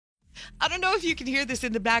I don't know if you can hear this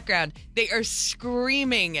in the background. They are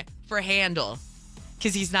screaming for Handel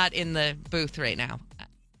because he's not in the booth right now.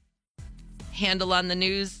 Handel on the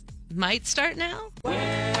news might start now. Where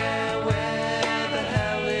the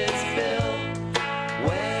hell is Bill?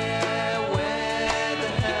 Where the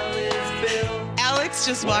hell is Bill? Alex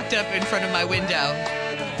just walked up in front of my window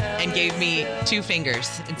and gave me 2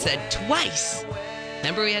 fingers and said twice.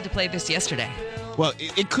 Remember we had to play this yesterday. Well,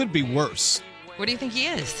 it could be worse. Where do you think he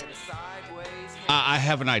is? I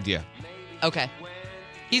have an idea. Okay.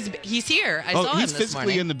 He's here. I saw him this morning. He's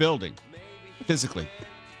physically in the building. Physically.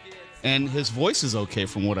 And his voice is okay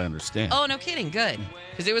from what I understand. Oh, no kidding. Good.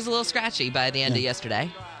 Because it was a little scratchy by the end of yesterday.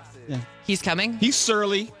 Yeah. He's coming? He's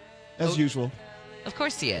surly, as usual. Of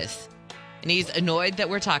course he is. And he's annoyed that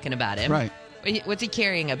we're talking about him. Right. What's he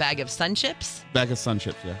carrying? A bag of Sun Chips? Bag of Sun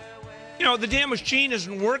Chips, yeah. You know, the damn machine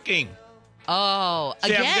isn't working. Oh,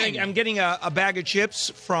 See, again. I'm getting a bag of chips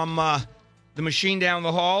from the machine down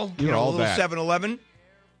the hall. You're all a little that. 7-Eleven.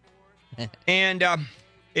 And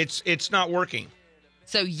it's not working.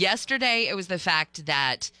 So yesterday it was the fact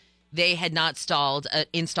that they had not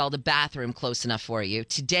installed a bathroom close enough for you.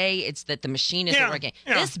 Today it's that the machine isn't working.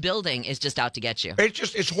 Yeah. This building is just out to get you.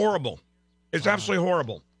 It's horrible. It's absolutely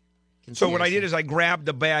horrible. So what I did is I grabbed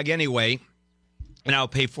the bag anyway, and I'll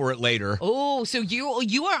pay for it later. Oh, so you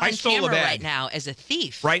are on stole a camera bag. right now as a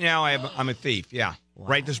thief. Right now I'm a thief, yeah. Wow.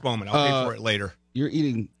 Right this moment. I'll pay for it later. You're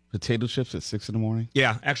eating potato chips at 6 in the morning?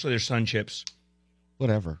 Yeah, actually there's Sun Chips.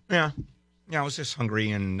 Whatever. Yeah. Yeah, I was just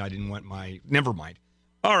hungry, and I didn't want never mind.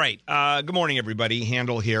 All right. Good morning, everybody.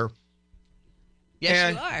 Handel here.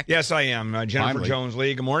 Yes, you are. Yes, I am. Jennifer Finally.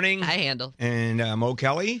 Jones-Lee, good morning. Hi, Handel. And Mo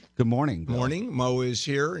Kelly. Good morning. Good Bill. morning. Mo is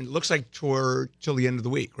here. And it looks like till the end of the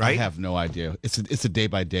week, I right? have no idea. It's a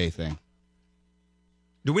day-by-day thing.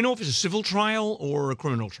 Do we know if it's a civil trial or a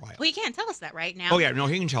criminal trial? Well, he can't tell us that right now. Oh, yeah. No,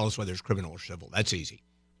 he can tell us whether it's criminal or civil. That's easy.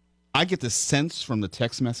 I get the sense from the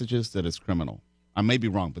text messages that it's criminal. I may be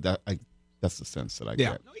wrong, but that's the sense that I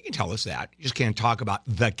Yeah. get. No, he can tell us that. You just can't talk about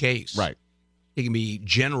the case. Right. He can be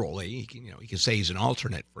generally, he can say he's an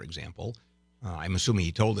alternate, for example. I'm assuming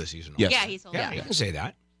he told us he's an alternate. Yes. Yeah, he's told Yeah, us. you can say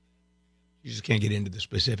that. You just can't get into the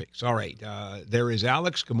specifics. All right. There is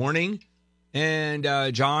Alex. Good morning. And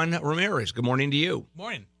John Ramirez. Good morning to you.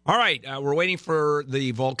 Morning. All right. We're waiting for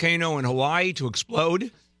the volcano in Hawaii to explode.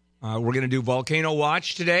 We're going to do Volcano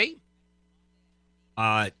Watch today.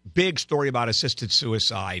 Big story about assisted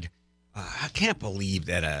suicide. I can't believe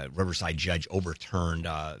that a Riverside judge overturned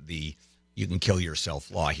the you can kill yourself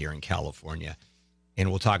law here in California. And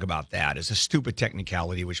we'll talk about that. It's a stupid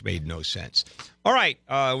technicality which made no sense. All right.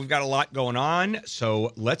 We've got a lot going on,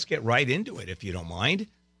 so let's get right into it, if you don't mind.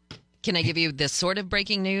 Can I give you this sort of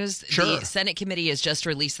breaking news? Sure. The Senate committee has just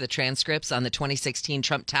released the transcripts on the 2016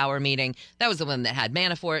 Trump Tower meeting. That was the one that had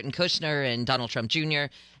Manafort and Kushner and Donald Trump Jr.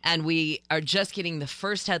 And we are just getting the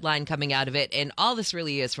first headline coming out of it. And all this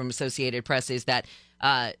really is from Associated Press is that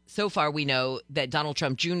so far we know that Donald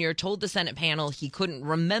Trump Jr. told the Senate panel he couldn't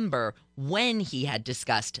remember when he had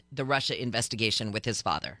discussed the Russia investigation with his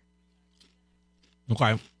father.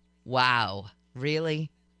 Okay. Wow. Really?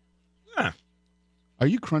 Yeah. Are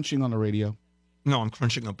you crunching on the radio? No, I'm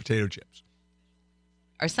crunching on potato chips.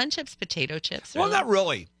 Are Sun Chips potato chips? Well, really? not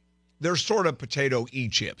really. They're sort of potato-y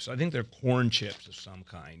chips. I think they're corn chips of some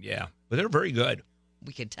kind, yeah. But they're very good.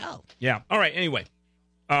 We could tell. Yeah. All right, anyway.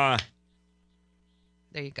 There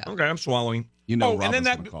you go. Okay, I'm swallowing. You know and then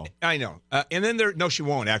Robin's gonna call. I know. And then no, she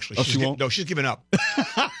won't, actually. Oh, she won't? No, she's given up.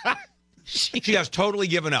 She has totally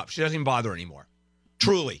given up. She doesn't even bother anymore.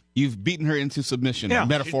 Truly. You've beaten her into submission, Yeah.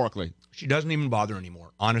 metaphorically. She doesn't even bother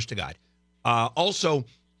anymore, honest to God. Also,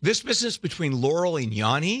 this business between Laurel and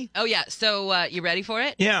Yanni. Oh, yeah. So you ready for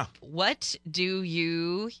it? Yeah. What do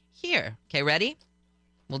you hear? Okay, ready?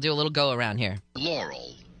 We'll do a little go around here.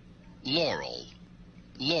 Laurel.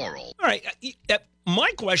 All right.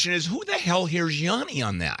 My question is, who the hell hears Yanni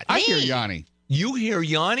on that? I hear Yanni. You hear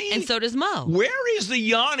Yanni? And so does Mo. Where is the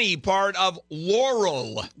Yanni part of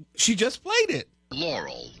Laurel? She just played it.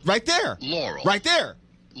 Laurel. Right there. Laurel. Right there.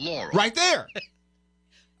 Laurel. Right there.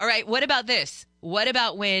 All right, what about this? What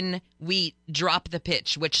about when we drop the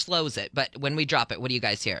pitch, which slows it, but when we drop it, what do you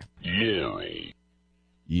guys hear?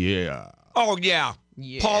 Yeah. Oh, yeah.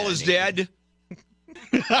 Yeah, Paul is dead.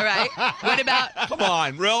 All right. What about, Come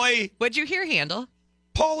on, really? what'd you hear, Handel?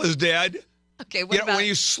 Paul is dead. Okay, what You know, about, when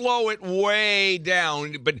you slow it way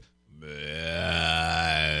down, but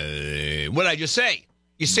what did I just say?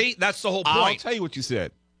 You see, that's the whole I'll point. tell you what you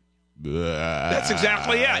said. That's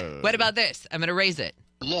exactly it. what about this? I'm going to raise it.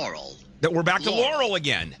 Laurel. That we're back to Laurel. Laurel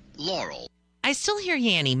again. Laurel. I still hear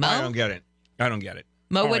Yanni. Mo? I don't get it.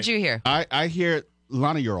 Mo, All what'd right. you hear? I hear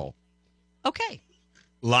Lana Ural. Okay,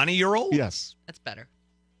 Lonnie, you're old? Yes. that's better.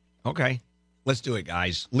 Okay. Let's do it,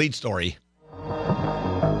 guys. Lead story.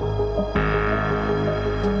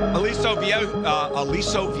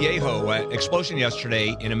 Aliso Viejo, explosion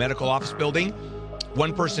yesterday in a medical office building.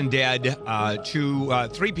 One person dead,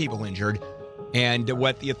 three people injured. And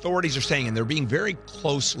what the authorities are saying, and they're being very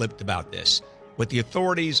close-lipped about this, what the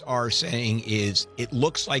authorities are saying is it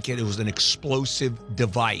looks like it was an explosive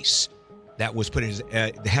device that was put in.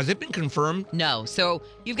 Has it been confirmed? No. So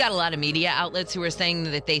you've got a lot of media outlets who are saying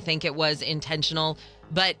that they think it was intentional.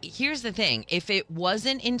 But here's the thing. If it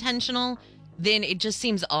wasn't intentional, then it just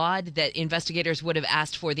seems odd that investigators would have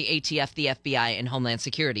asked for the ATF, the FBI, and Homeland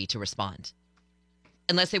Security to respond.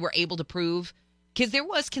 Unless they were able to prove, because there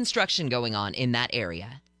was construction going on in that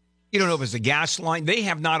area. You don't know if it's a gas line. They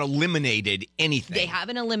have not eliminated anything. They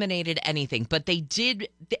haven't eliminated anything, but they did.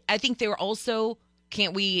 I think they were also,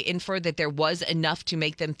 can't we infer that there was enough to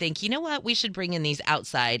make them think, you know what, we should bring in these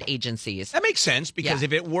outside agencies? That makes sense because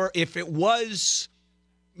Yeah. if it was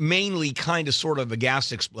mainly kind of sort of a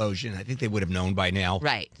gas explosion, I think they would have known by now.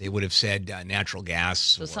 Right. They would have said natural gas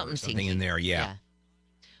So or something something in there. Yeah.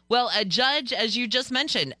 Well, a judge, as you just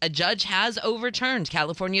mentioned, a judge has overturned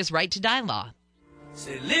California's right to die law.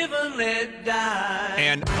 Say live and let die.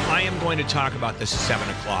 And I am going to talk about this at 7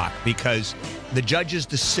 o'clock because the judge's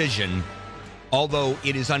decision, although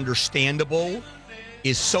it is understandable,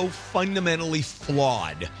 is so fundamentally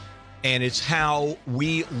flawed. And it's how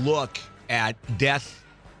we look at death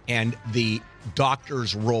and the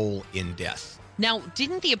doctor's role in death. Now,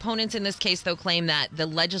 didn't the opponents in this case, though, claim that the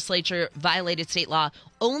legislature violated state law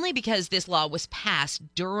only because this law was passed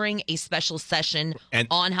during a special session And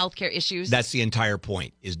on healthcare issues? That's the entire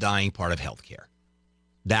point, is dying part of healthcare.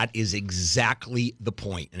 That is exactly the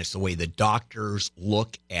point, and it's the way the doctors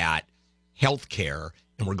look at healthcare.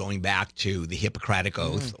 And we're going back to the Hippocratic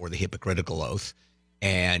Oath or the hypocritical oath.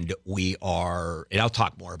 And I'll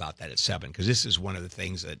talk more about that at 7 because this is one of the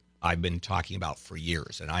things that I've been talking about for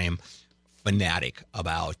years, and I am fanatic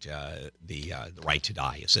about the right to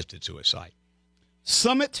die, assisted suicide.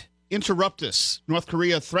 Summit interruptus. North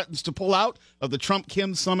Korea threatens to pull out of the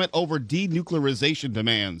Trump-Kim summit over denuclearization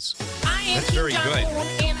demands. That's very good.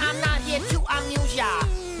 And I'm not here to amuse ya.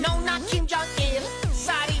 No, not Kim Jong-il.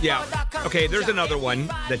 Yeah. Okay, there's another one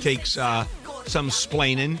that takes some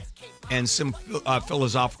splaining and some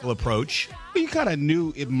philosophical approach. You kind of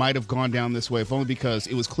knew it might have gone down this way, if only because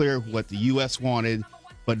it was clear what the U.S. wanted.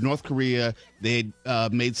 But North Korea, they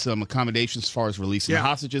made some accommodations as far as releasing the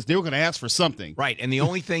hostages. They were going to ask for something. Right. And the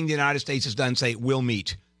only thing the United States has done is say, we'll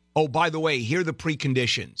meet. Oh, by the way, here are the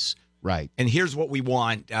preconditions. Right. And here's what we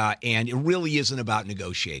want. And it really isn't about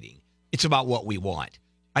negotiating. It's about what we want.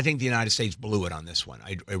 I think the United States blew it on this one.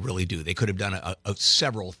 I really do. They could have done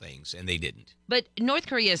several things, and they didn't. But North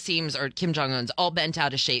Korea seems, or Kim Jong-un's, all bent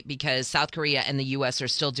out of shape because South Korea and the U.S. are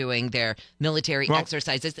still doing their military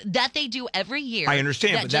exercises that they do every year. I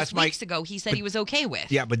understand, that but just that's weeks ago he said he was okay with.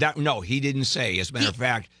 Yeah, but he didn't say. As a matter of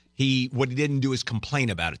fact, what he didn't do is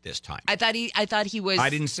complain about it this time. I thought he was.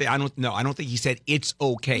 I didn't say. I don't think he said it's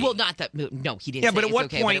okay. Well, not that. No, he didn't. Yeah, say but at it's what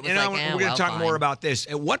okay, point? But it was And we're going to talk fine. more about this.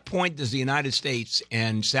 At what point does the United States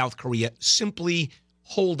and South Korea simply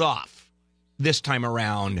hold off this time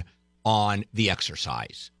around on the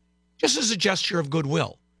exercise, just as a gesture of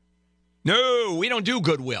goodwill? No, we don't do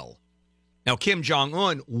goodwill. Now, Kim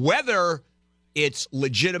Jong-un, whether it's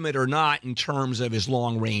legitimate or not in terms of his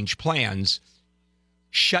long-range plans,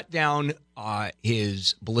 shut down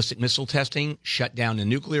his ballistic missile testing, shut down the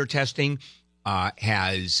nuclear testing,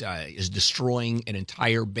 is destroying an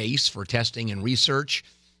entire base for testing and research.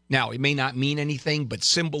 Now, it may not mean anything, but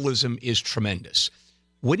symbolism is tremendous.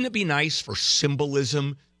 Wouldn't it be nice for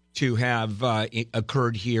symbolism to have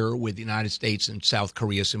occurred here with the United States and South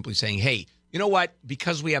Korea simply saying, hey, you know what?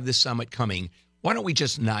 Because we have this summit coming, why don't we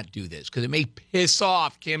just not do this? Because it may piss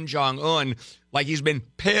off Kim Jong-un like he's been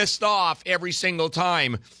pissed off every single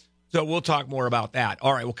time. So we'll talk more about that.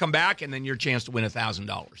 All right, we'll come back, and then your chance to win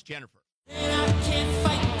 $1,000. Jennifer. And I can't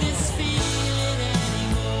fight this feeling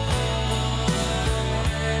anymore.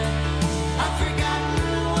 I've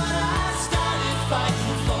forgotten what I started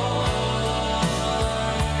fighting for.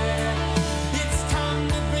 It's time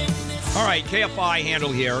to bring this. All right, KFI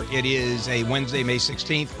Handel here. It is a Wednesday, May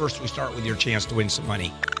 16th. First, we start with your chance to win some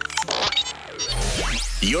money.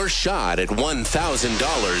 Your shot at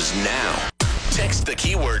 $1,000 now. Text the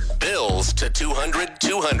keyword BILLS to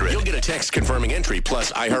 200-200. You'll get a text confirming entry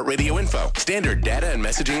plus iHeartRadio info. Standard data and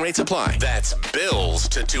messaging rates apply. That's BILLS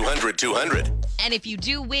to 200-200. And if you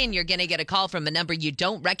do win, you're going to get a call from a number you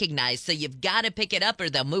don't recognize, so you've got to pick it up or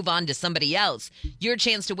they'll move on to somebody else. Your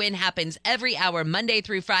chance to win happens every hour, Monday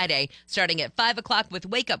through Friday, starting at 5 o'clock with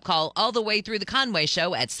Wake Up Call all the way through the Conway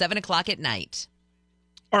Show at 7 o'clock at night.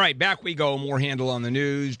 All right, back we go. More Handel on the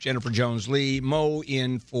news. Jennifer Jones-Lee. Mo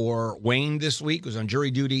in for Wayne this week, was on jury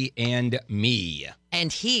duty, and me.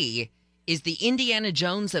 And he is the Indiana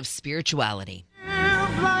Jones of spirituality.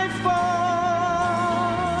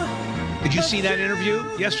 Did you see that interview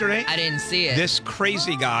yesterday? I didn't see it. This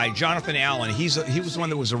crazy guy, Jonathan Allen, he was the one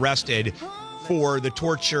that was arrested for the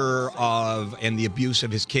torture of and the abuse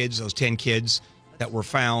of his kids, those 10 kids that were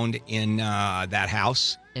found in that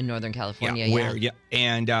house. In Northern California,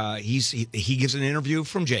 And he gives an interview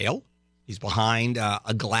from jail. He's behind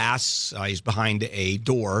a glass. He's behind a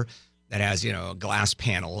door that has, a glass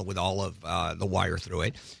panel with all of the wire through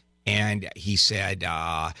it. And he said,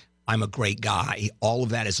 I'm a great guy. All of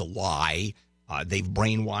that is a lie. They've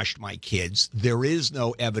brainwashed my kids. There is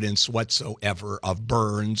no evidence whatsoever of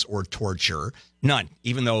burns or torture. None,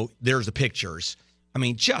 even though there's the pictures. I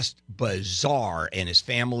mean, just bizarre. And his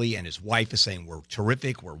family and his wife is saying, we're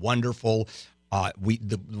terrific, we're wonderful.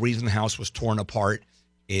 The reason the house was torn apart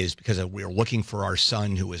is because we were looking for our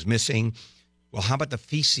son who was missing. Well, how about the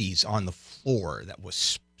feces on the floor that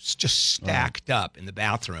was just stacked up in the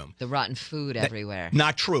bathroom? The rotten food everywhere.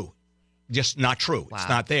 Not true. Just not true. Wow. It's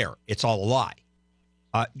not there. It's all a lie.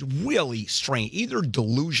 Really strange. Either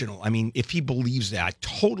delusional. I mean, if he believes that,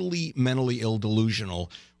 totally mentally ill, delusional,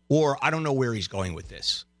 or I don't know where he's going with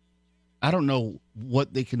this. I don't know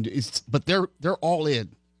what they can do, but they're all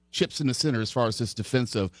in, chips in the center as far as this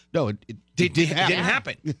defense of no, it didn't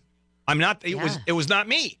happen. I'm not. It was not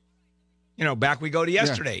me. Back we go to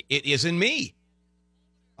yesterday. Yeah. It isn't me.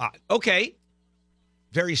 Okay,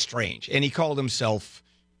 very strange. And he called himself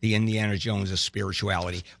the Indiana Jones of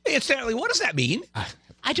spirituality. Incidentally, what does that mean?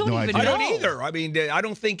 I don't even know. I don't either. I mean, I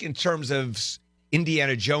don't think in terms of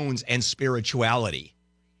Indiana Jones and spirituality.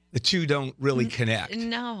 The two don't really connect.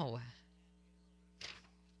 No.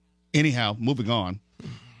 Anyhow, moving on.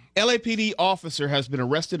 LAPD officer has been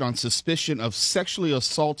arrested on suspicion of sexually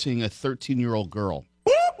assaulting a 13-year-old girl.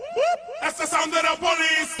 That's the sound of the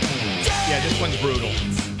police. Yeah, this one's brutal.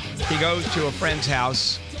 He goes to a friend's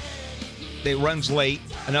house. They runs late.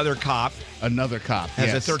 Another cop Has a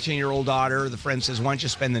 13-year-old daughter. The friend says, why don't you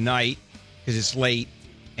spend the night because it's late.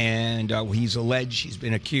 And he's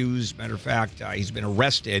been accused. Matter of fact, he's been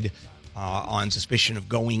arrested on suspicion of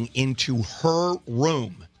going into her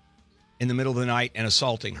room in the middle of the night and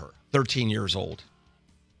assaulting her, 13 years old.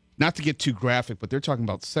 Not to get too graphic, but they're talking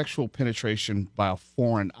about sexual penetration by a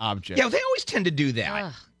foreign object. Yeah, they always tend to do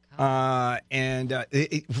that.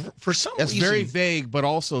 For some that's reason... very vague, but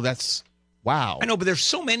also that's, wow. I know, but there's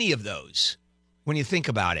so many of those when you think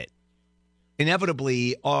about it.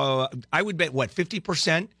 Inevitably, I would bet,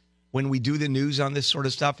 50% when we do the news on this sort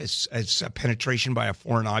of stuff is penetration by a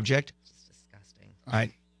foreign object? It's disgusting.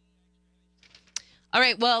 All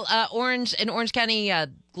right, well, Orange County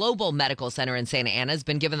Global Medical Center in Santa Ana has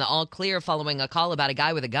been given the all clear following a call about a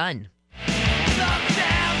guy with a gun.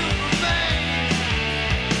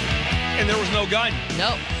 And there was no gun.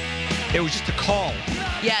 No. It was just a call.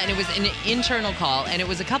 Yeah, and it was an internal call, and it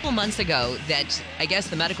was a couple months ago that I guess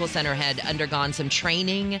the medical center had undergone some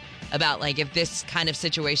training about, if this kind of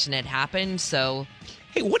situation had happened, so...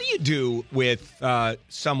 Hey, what do you do with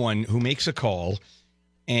someone who makes a call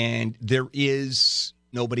and there is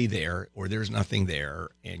nobody there or there's nothing there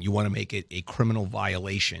and you want to make it a criminal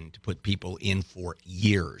violation to put people in for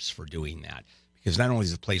years for doing that? Because not only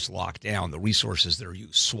is the place locked down, the resources that are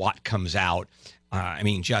used, SWAT comes out,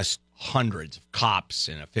 just hundreds of cops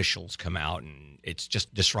and officials come out, and it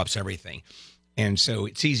just disrupts everything. And so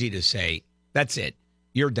it's easy to say, that's it.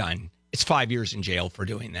 You're done. It's 5 years in jail for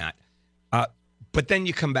doing that. But then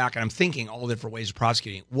you come back, and I'm thinking all different ways of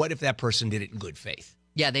prosecuting. What if that person did it in good faith?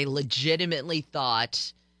 Yeah, they legitimately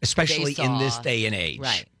thought... Especially in this day and age.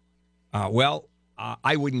 Right.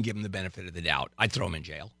 I wouldn't give them the benefit of the doubt. I'd throw them in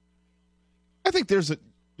jail. I think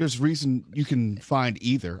there's reason you can find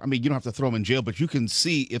either. I mean, you don't have to throw them in jail, but you can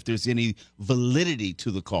see if there's any validity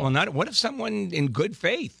to the call. Well, what if someone in good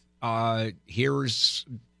faith hears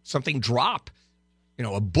something drop,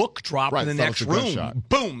 a book drop in the next room,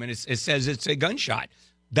 boom, and it says it's a gunshot.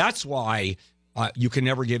 That's why you can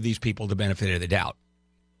never give these people the benefit of the doubt,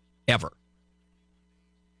 ever.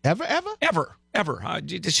 Ever?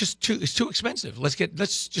 It's just too expensive.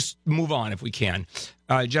 Let's just move on if we can.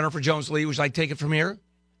 Jennifer Jones-Lee, would you like to take it from here?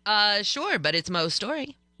 Sure, but it's Mo's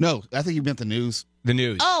story. No, I think you meant the news. The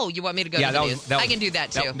news. Oh, you want me to go to the news? I can do that,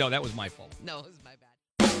 too. No, that was my fault. No, it was my bad.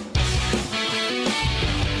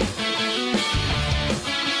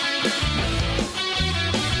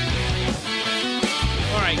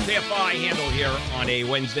 right, KFI Handel here on a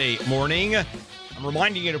Wednesday morning. I'm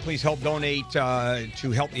reminding you to please help donate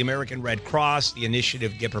to help the American Red Cross, the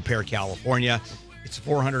initiative Get Prepared California. It's a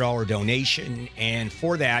 $400 donation, and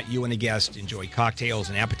for that, you and a guest enjoy cocktails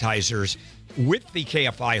and appetizers with the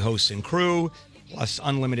KFI hosts and crew, plus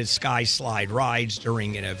unlimited Sky Slide rides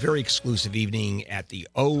during a very exclusive evening at the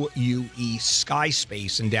OUE Sky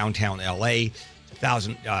Space in downtown LA. It's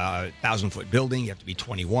a 1,000-foot building. You have to be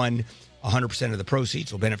 21. 100% of the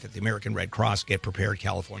proceeds will benefit the American Red Cross Get Prepared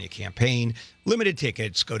California campaign. Limited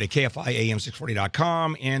tickets. Go to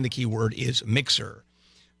KFIAM640.com, and the keyword is Mixer.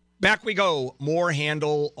 Back we go. More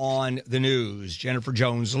Handel on the news. Jennifer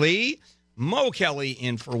Jones-Lee, Mo Kelly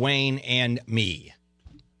in for Wayne, and me.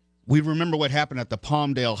 We remember what happened at the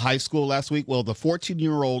Palmdale High School last week. Well, the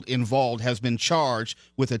 14-year-old involved has been charged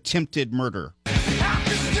with attempted murder.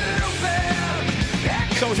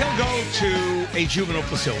 So he'll go to a juvenile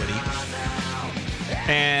facility,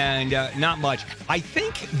 and not much. I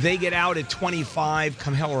think they get out at 25,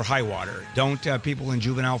 come hell or high water. Don't people in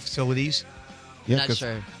juvenile facilities? Yeah, Not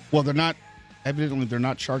sure. Well, evidently they're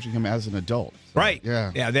not charging him as an adult. So, Right.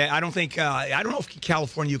 Yeah. Yeah. I don't know if in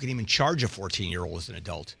California you can even charge a 14-year-old as an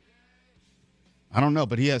adult. I don't know,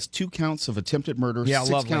 but he has 2 counts of attempted murder, Yeah,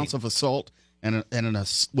 6 lovely. counts of assault,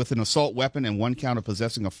 with an assault weapon, and 1 count of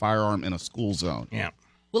possessing a firearm in a school zone. Yeah.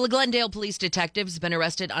 Well, a Glendale police detective has been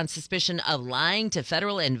arrested on suspicion of lying to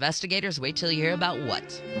federal investigators. Wait till you hear about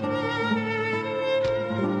what.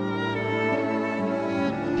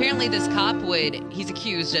 Apparently, this cop he's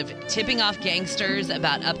accused of tipping off gangsters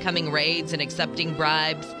about upcoming raids and accepting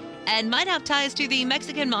bribes, and might have ties to the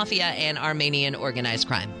Mexican mafia and Armenian organized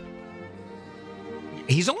crime.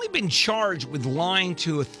 He's only been charged with lying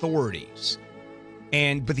to authorities.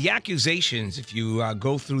 But the accusations, if you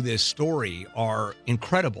go through this story, are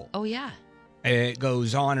incredible. Oh, yeah. It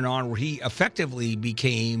goes on and on, where he effectively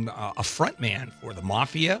became a frontman for the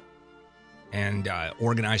mafia and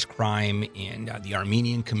organized crime in the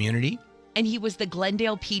Armenian community. And he was the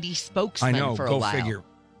Glendale PD spokesman for a while. Go figure.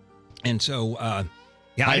 And so, I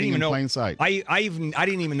didn't Hiding even in know. plain sight. I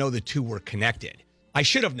didn't even know the two were connected. I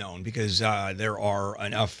should have known, because there are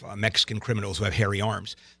enough Mexican criminals who have hairy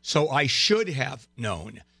arms. So I should have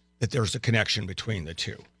known that there's a connection between the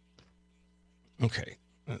two. Okay.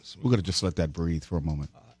 We're going to just let that breathe for a moment.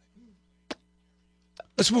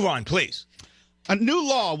 Let's move on, please. A new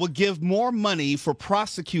law will give more money for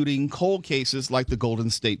prosecuting cold cases like the Golden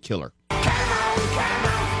State Killer. The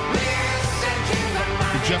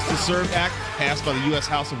Justice Served Act, passed by the U.S.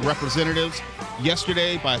 House of Representatives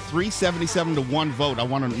yesterday by a 377 to 1 vote. I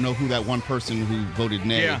want to know who that one person who voted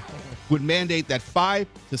nay. Yeah. Would mandate that 5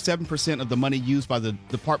 to 7% of the money used by the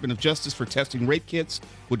Department of Justice for testing rape kits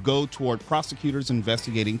would go toward prosecutors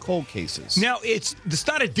investigating cold cases. Now, it's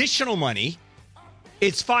not additional money.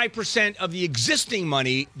 It's 5% of the existing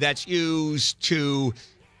money that's used to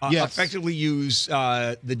Yes. effectively use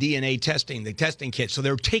the DNA testing, the testing kit. So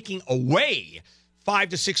they're taking away $5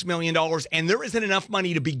 to $6 million, and there isn't enough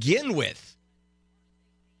money to begin with.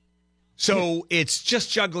 So it's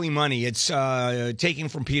just juggling money. It's taking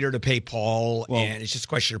from Peter to pay Paul, and it's just a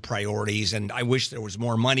question of priorities. And I wish there was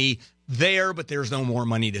more money there, but there's no more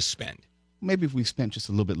money to spend. Maybe if we spent just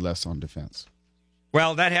a little bit less on defense.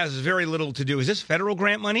 Well, that has very little to do. Is this federal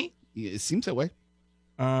grant money? Yeah, it seems that way.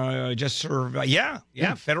 Federal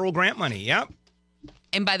grant money. Yep.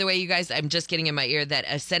 And by the way, you guys, I'm just getting in my ear that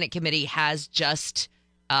a Senate committee has just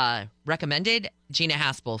recommended Gina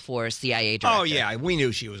Haspel for CIA director. Oh, yeah. We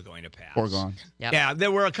knew she was going to pass. Foregone. Yep. Yeah,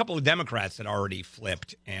 there were a couple of Democrats that already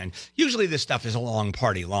flipped. And usually this stuff is along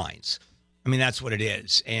party lines. I mean, that's what it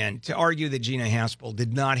is. And to argue that Gina Haspel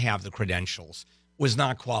did not have the credentials, was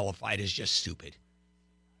not qualified, is just stupid.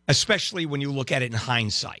 Especially when you look at it in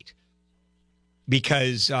hindsight.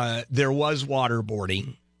 Because there was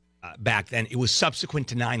waterboarding back then. It was subsequent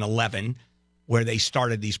to 9/11 where they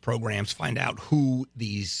started these programs, find out who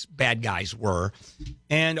these bad guys were.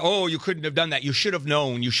 And, you couldn't have done that. You should have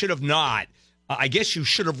known. You should have not. I guess you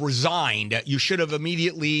should have resigned. You should have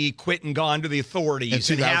immediately quit and gone to the authorities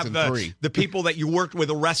In and have 2003. the people that you worked with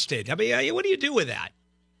arrested. I mean, what do you do with that?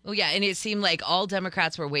 Oh, yeah, and it seemed like all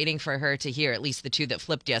Democrats were waiting for her to hear, at least the two that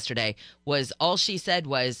flipped yesterday, was all she said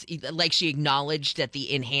was, like, she acknowledged that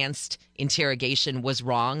the enhanced interrogation was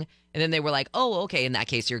wrong, and then they were like, oh, okay, in that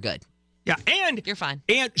case, you're good. Yeah, and You're fine.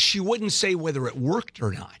 And she wouldn't say whether it worked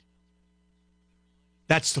or not.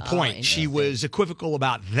 That's the point. She was equivocal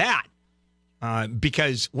about that.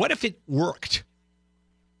 Because what if it worked?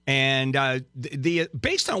 And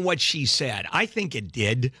based on what she said, I think it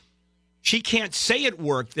did. She can't say it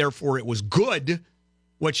worked, therefore it was good,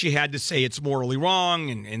 what she had to say. It's morally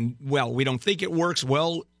wrong, and well, we don't think it works.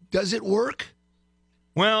 Well, does it work?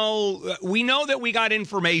 Well, we know that we got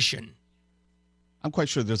information. I'm quite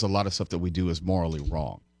sure there's a lot of stuff that we do is morally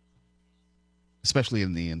wrong, especially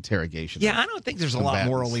in the interrogation. Yeah, I don't think there's a lot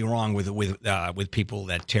combatants. morally wrong with people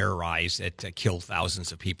that terrorize, that kill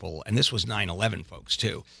thousands of people. And this was 9/11, folks,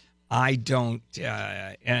 too. I don't,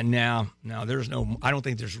 and now there's no. I don't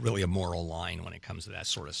think there's really a moral line when it comes to that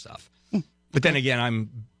sort of stuff. But then again, I'm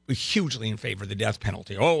hugely in favor of the death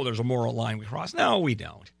penalty. Oh, there's a moral line we cross. No, we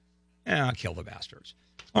don't. Kill the bastards.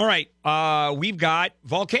 All right, we've got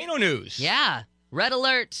volcano news. Yeah. Red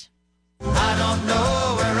alert. I don't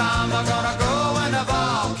know where I'm gonna go when the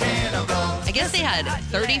volcano blows. I guess they had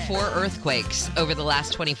 34 earthquakes over the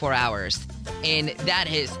last 24 hours, and that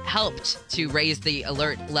has helped to raise the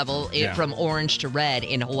alert level from orange to red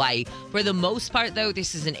in Hawaii. For the most part, though,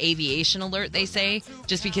 this is an aviation alert, they say,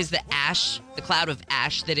 just because the cloud of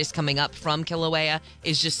ash that is coming up from Kilauea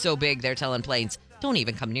is just so big, they're telling planes, don't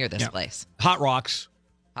even come near this place. Hot rocks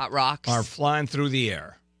Are flying through the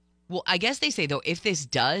air. Well, I guess they say, though, if this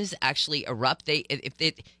does actually erupt,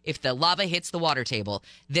 if the lava hits the water table,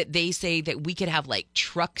 that they say that we could have like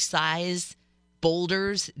truck-size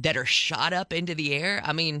boulders that are shot up into the air.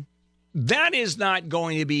 I mean, that is not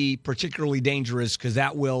going to be particularly dangerous because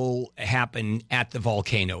that will happen at the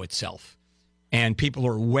volcano itself. And people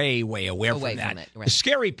are way, way away from that. it, right. The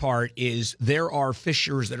scary part is there are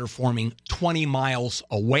fissures that are forming 20 miles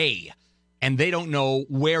away, and they don't know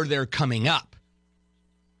where they're coming up.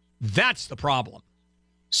 That's the problem.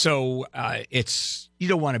 So you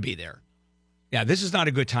don't want to be there. Yeah, this is not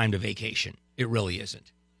a good time to vacation. It really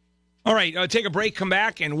isn't. All right, take a break, come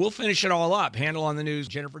back, and we'll finish it all up. Handel on the news,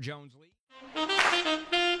 Jennifer Jones-Lee.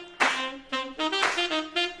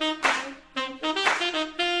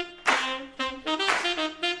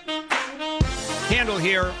 Handel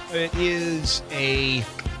here. It is a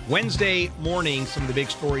Wednesday morning. Some of the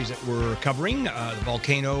big stories that we're covering. The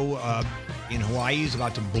volcano in Hawaii is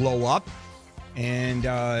about to blow up. And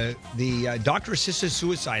the doctor-assisted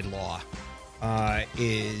suicide law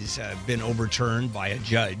is been overturned by a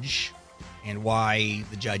judge. And why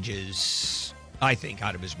the judge is, I think,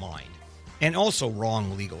 out of his mind. And also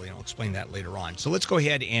wrong legally. I'll explain that later on. So let's go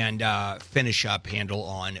ahead and finish up Handel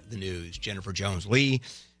on the news. Jennifer Jones-Lee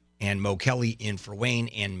and Mo Kelly in for Wayne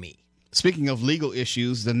and me. Speaking of legal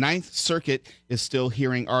issues, the Ninth Circuit is still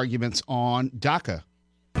hearing arguments on DACA.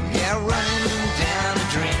 Yeah, running down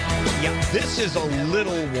a drain. Yeah, this is a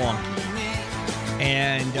little wonky.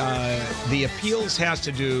 And the appeals has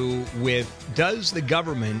to do with, does the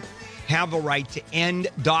government have a right to end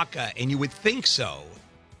DACA? And you would think so.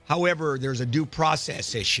 However, there's a due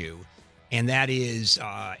process issue. And that is,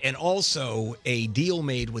 and also a deal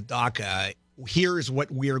made with DACA. Here's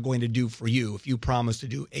what we're going to do for you if you promise to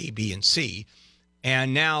do A, B, and C.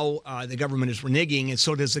 And now the government is reneging. And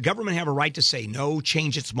so does the government have a right to say no,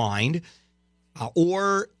 change its mind?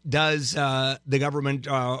 Or does the government,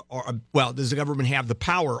 does the government have the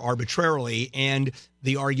power arbitrarily? And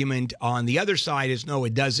the argument on the other side is no,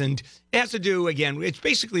 it doesn't. It has to do, again, it's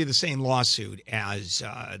basically the same lawsuit as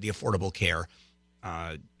the Affordable Care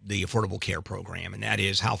Program, and that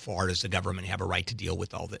is how far does the government have a right to deal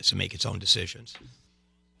with all this and make its own decisions?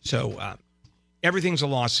 So everything's a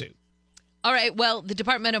lawsuit. all right, well, the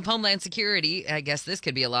Department of Homeland Security, I guess this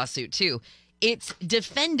could be a lawsuit too. It's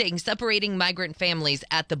defending separating migrant families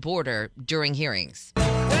at the border during hearings.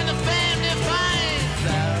 When the family finds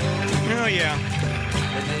out. Oh, yeah.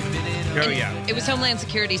 Oh, yeah. It was Homeland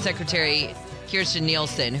Security Secretary Kirstjen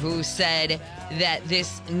Nielsen who said that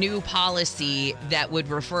this new policy that would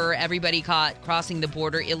refer everybody caught crossing the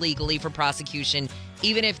border illegally for prosecution,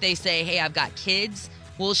 even if they say, hey, I've got kids.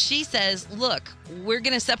 Well, she says, look, we're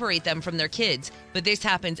going to separate them from their kids, but this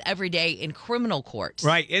happens every day in criminal court.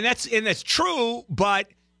 Right, and that's true, but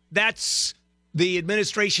that's the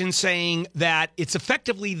administration saying that it's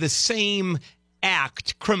effectively the same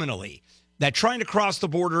act criminally, that trying to cross the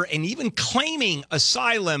border and even claiming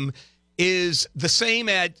asylum is the same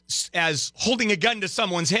as holding a gun to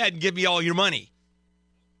someone's head and give me all your money.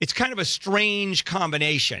 It's kind of a strange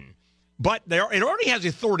combination. But it already has the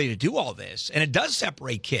authority to do all this, and it does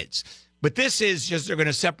separate kids. But this is just they're going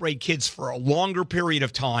to separate kids for a longer period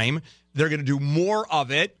of time. They're going to do more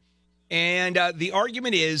of it. And the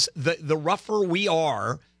argument is that the rougher we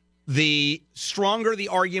are, the stronger the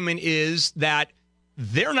argument is that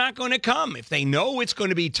they're not going to come. If they know it's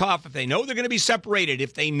going to be tough, if they know they're going to be separated,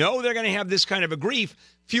 if they know they're going to have this kind of a grief,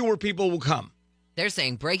 fewer people will come. They're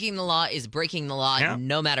saying breaking the law is breaking the law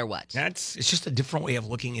no matter what. It's just a different way of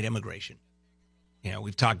looking at immigration. You know,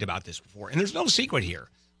 we've talked about this before. And there's no secret here.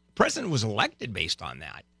 The president was elected based on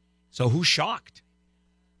that. So who's shocked?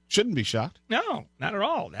 Shouldn't be shocked. No, not at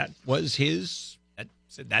all. That was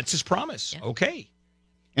that's his promise. Yeah. Okay.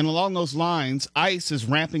 And along those lines, ICE is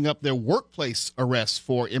ramping up their workplace arrests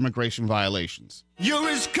for immigration violations. You're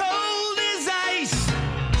as cold as ice.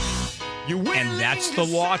 And that's the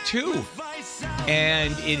law, too.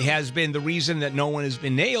 And it has been the reason that no one has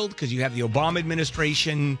been nailed, because you have the Obama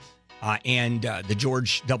administration and the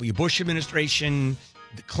George W. Bush administration,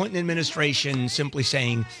 the Clinton administration simply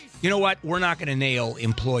saying, you know what, we're not going to nail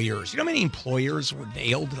employers. You know how many employers were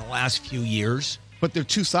nailed in the last few years? But there are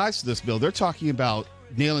two sides to this bill. They're talking about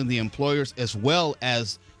nailing the employers as well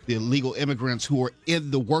as the illegal immigrants who are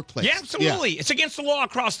in the workplace. Yeah, absolutely. Yeah. It's against the law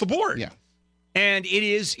across the board. Yeah. And it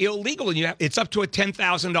is illegal. And it's up to a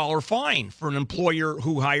 $10,000 fine for an employer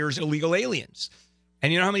who hires illegal aliens.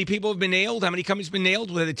 And you know how many people have been nailed? How many companies have been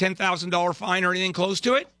nailed with a $10,000 fine or anything close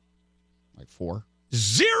to it? Like 4.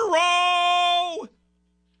 0!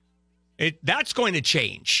 That's going to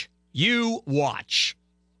change. You watch.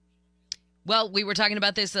 Well, we were talking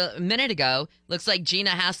about this a minute ago. Looks like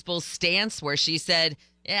Gina Haspel's stance where she said,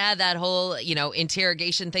 yeah, that whole,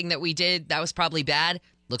 interrogation thing that we did, that was probably bad.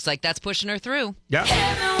 Looks like that's pushing her through. Yeah.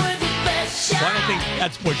 Well, I don't think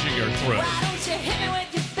that's pushing her through.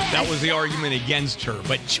 That was the argument against her,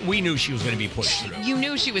 but we knew she was going to be pushed through. You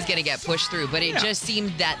knew she was going to get pushed through, but it just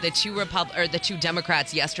seemed that the two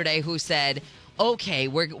Democrats yesterday who said, okay,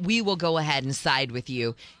 we will go ahead and side with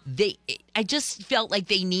you. I just felt like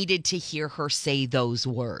they needed to hear her say those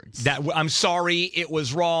words. I'm sorry, it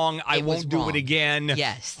was wrong. I won't do it again.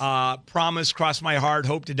 Yes. Promise, cross my heart,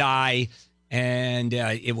 hope to die. And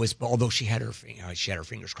it was, although she had her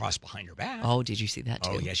fingers crossed behind her back. Oh, did you see that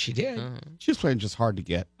too? Oh, yes, she did. She was playing just hard to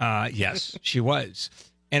get. Yes, she was.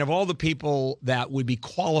 And of all the people that would be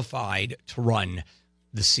qualified to run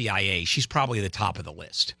the CIA, she's probably at the top of the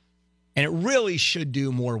list. And it really should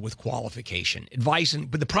do more with qualification.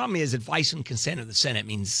 But the problem is advice and consent of the Senate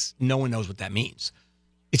means no one knows what that means.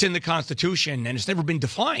 It's in the Constitution, and it's never been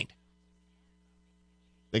defined.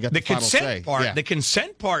 They got the consent say. part. Yeah. The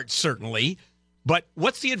consent part, certainly. But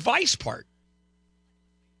what's the advice part?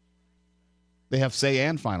 They have say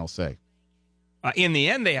and final say. In the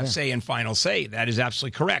end, they have say and final say. That is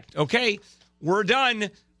absolutely correct. Okay, we're done.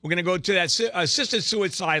 We're going to go to that assisted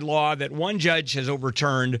suicide law that one judge has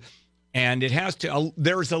overturned. And it has to,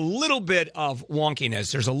 there's a little bit of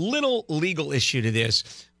wonkiness. There's a little legal issue to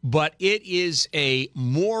this, but it is a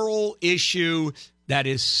moral issue that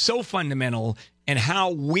is so fundamental in how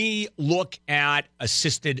we look at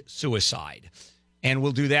assisted suicide. And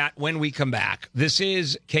we'll do that when we come back. This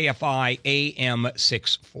is KFI AM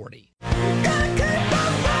 640.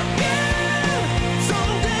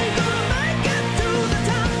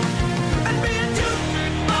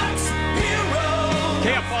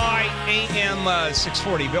 KFI AM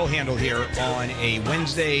 640. Bill Handel here on a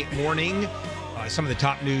Wednesday morning. Some of the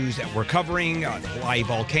top news that we're covering. The Hawaii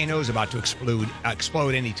volcano is about to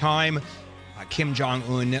explode any time. Kim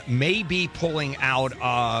Jong-un may be pulling out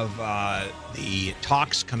of the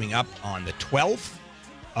talks coming up on the 12th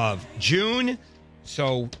of June.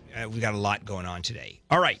 So we got a lot going on today.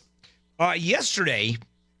 All right. Yesterday,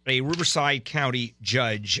 a Riverside County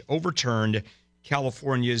judge overturned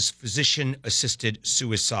California's physician-assisted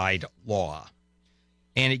suicide law.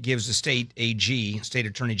 And it gives the state AG, state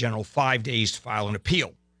attorney general, 5 days to file an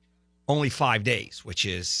appeal. Only 5 days, which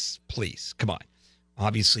is, please, come on.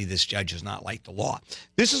 Obviously, this judge does not like the law.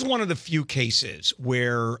 This is one of the few cases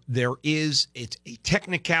where it's a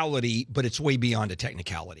technicality, but it's way beyond a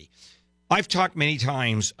technicality. I've talked many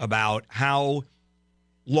times about how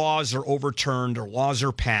laws are overturned or laws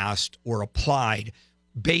are passed or applied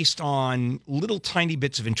based on little tiny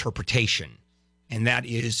bits of interpretation. And that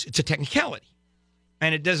is, it's a technicality.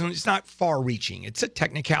 And it's not far-reaching. It's a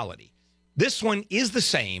technicality. This one is the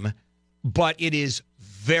same, but it is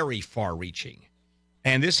very far-reaching.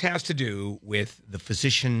 And this has to do with the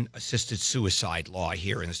physician-assisted suicide law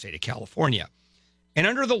here in the state of California. And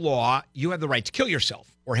under the law, you have the right to kill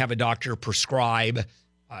yourself or have a doctor prescribe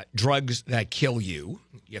drugs that kill you.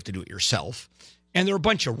 You have to do it yourself. And there are a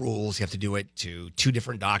bunch of rules. You have to do it to 2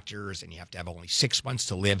 different doctors, and you have to have only 6 months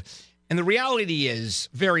to live. And the reality is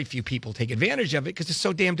very few people take advantage of it because it's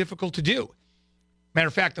so damn difficult to do. Matter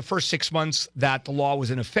of fact, the first 6 months that the law was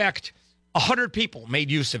in effect, 100 people made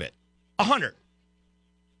use of it. 100.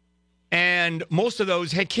 And most of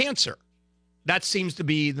those had cancer. That seems to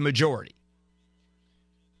be the majority.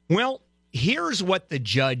 Well, here's what the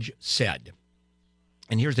judge said.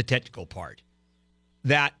 And here's the technical part.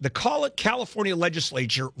 That the California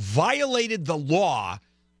legislature violated the law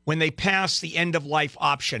when they passed the End of Life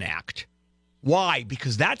Option Act. Why?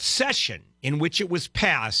 Because that session in which it was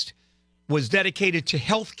passed was dedicated to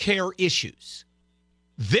health care issues.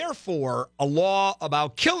 Therefore, a law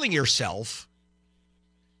about killing yourself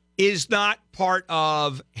is not part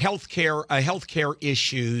of a healthcare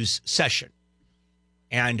issues session.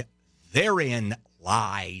 And therein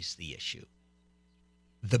lies the issue,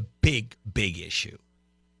 the big, big issue.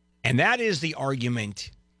 And that is the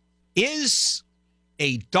argument, is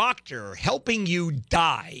a doctor helping you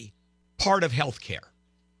die part of healthcare?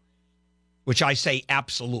 Which I say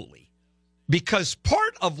absolutely. Because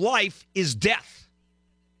part of life is death.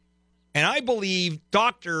 And I believe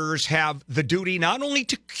doctors have the duty not only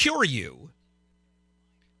to cure you,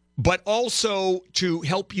 but also to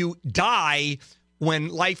help you die when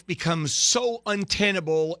life becomes so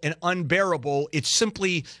untenable and unbearable. It's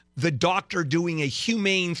simply the doctor doing a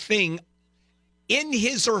humane thing in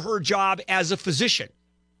his or her job as a physician.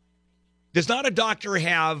 Does not a doctor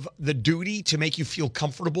have the duty to make you feel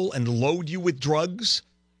comfortable and load you with drugs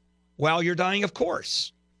while you're dying? Of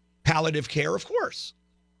course. Palliative care, of course.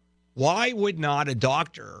 Why would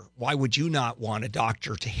you not want a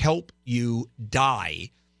doctor to help you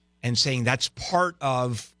die and saying that's part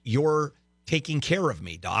of your taking care of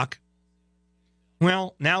me, doc?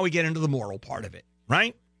 Well, now we get into the moral part of it,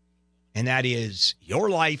 right? And that is, your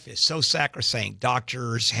life is so sacrosanct,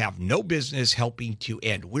 doctors have no business helping to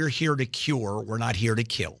end. We're here to cure, we're not here to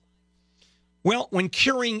kill. Well, when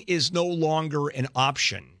curing is no longer an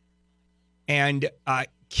option, and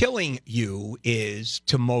killing you is,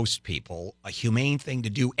 to most people, a humane thing to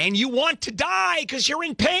do, and you want to die because you're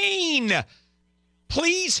in pain.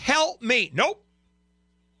 Please help me. Nope,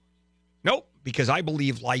 because I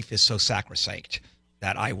believe life is so sacrosanct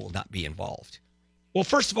that I will not be involved. Well,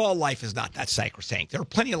 first of all, life is not that sacrosanct. There are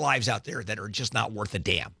plenty of lives out there that are just not worth a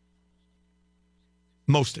damn.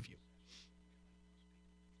 Most of you.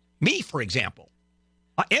 Me, for example.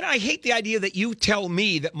 And I hate the idea that you tell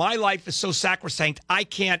me that my life is so sacrosanct, I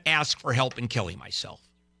can't ask for help in killing myself.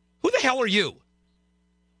 Who the hell are you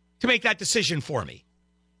to make that decision for me?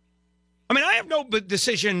 I mean, I have no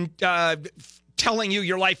decision telling you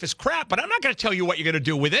your life is crap, but I'm not going to tell you what you're going to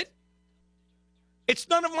do with it. It's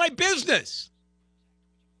none of my business.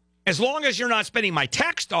 As long as you're not spending my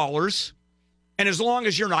tax dollars, and as long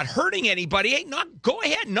as you're not hurting anybody, go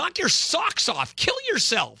ahead, knock your socks off, kill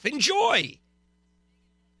yourself, enjoy.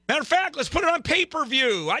 Matter of fact, let's put it on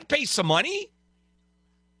pay-per-view. I'd pay some money.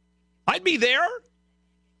 I'd be there.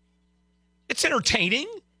 It's entertaining.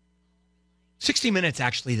 60 Minutes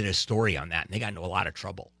actually did a story on that, and they got into a lot of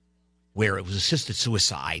trouble, where it was assisted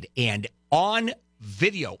suicide. And on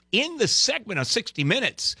video, in the segment of 60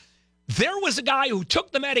 Minutes, there was a guy who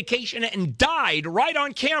took the medication and died right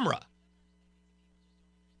on camera.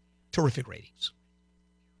 Terrific ratings.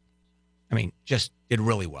 I mean, just did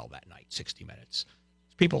really well that night, 60 Minutes.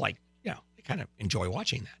 People they kind of enjoy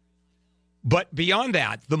watching that. But beyond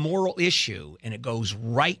that, the moral issue, and it goes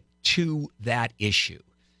right to that issue,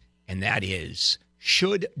 and that is,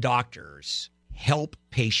 should doctors help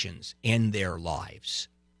patients end their lives?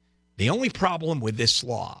 The only problem with this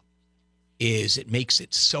law is it makes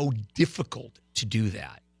it so difficult to do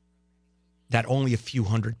that only a few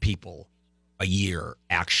hundred people a year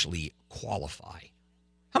actually qualify.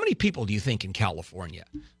 How many people do you think in California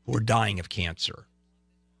who are dying of cancer,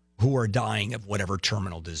 who are dying of whatever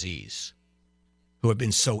terminal disease, who have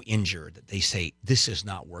been so injured that they say, this is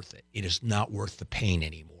not worth it. It is not worth the pain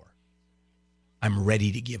anymore. I'm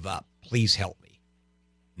ready to give up. Please help me.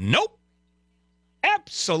 Nope.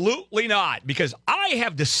 Absolutely not. Because I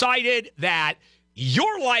have decided that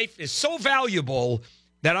your life is so valuable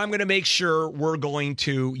that I'm going to make sure we're going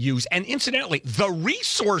to use. And incidentally, the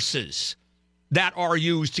resources that are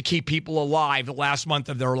used to keep people alive the last month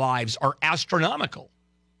of their lives are astronomical.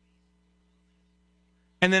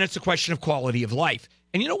 And then it's a question of quality of life.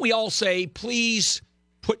 And we all say, please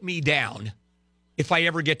put me down if I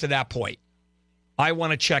ever get to that point. I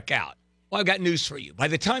want to check out. Well, I've got news for you. By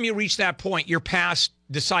the time you reach that point, you're past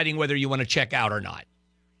deciding whether you want to check out or not.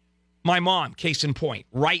 My mom, case in point,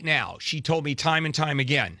 right now, she told me time and time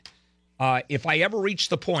again, if I ever reach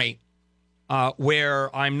the point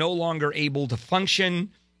where I'm no longer able to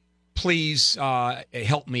function, please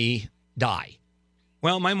help me die.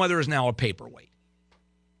 Well, my mother is now a paperweight.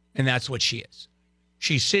 And that's what she is.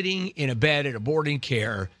 She's sitting in a bed at a boarding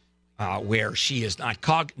care where she is not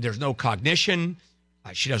there's no cognition.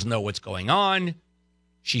 She doesn't know what's going on.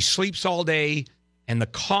 She sleeps all day. And the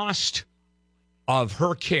cost of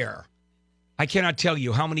her care, I cannot tell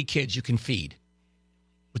you how many kids you can feed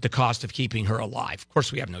with the cost of keeping her alive. Of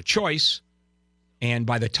course, we have no choice. And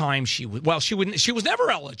by the time she was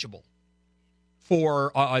never eligible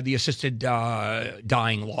for the assisted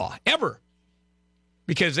dying law, ever.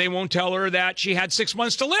 Because they won't tell her that she had 6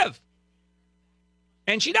 months to live.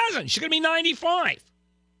 And she doesn't. She's going to be 95.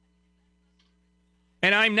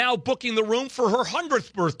 And I'm now booking the room for her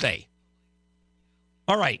 100th birthday.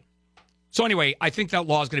 All right. So anyway, I think that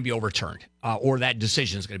law is going to be overturned, or that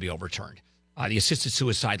decision is going to be overturned. The assisted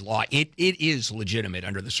suicide law, it is legitimate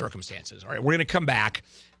under the circumstances. All right, we're going to come back,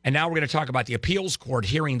 and now we're going to talk about the appeals court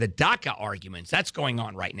hearing the DACA arguments. That's going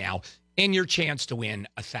on right now, and your chance to win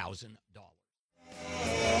 $1,000.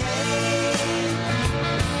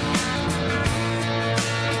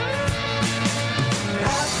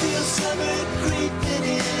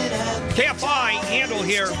 KFI Handel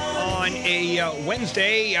here on a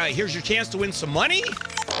Wednesday. Here's your chance to win some money.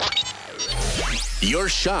 Your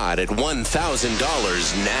shot at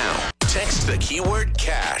 $1,000 now. Text the keyword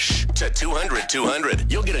cash to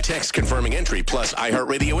 200-200. You'll get a text confirming entry plus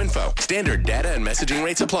iHeartRadio info. Standard data and messaging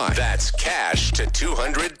rates apply. That's cash to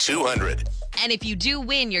 200-200. And if you do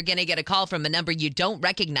win, you're going to get a call from a number you don't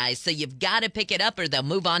recognize, so you've got to pick it up or they'll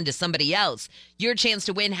move on to somebody else. Your chance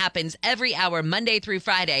to win happens every hour, Monday through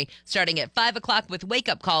Friday, starting at 5 o'clock with Wake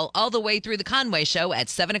Up Call all the way through the Conway Show at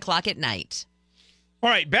 7 o'clock at night. All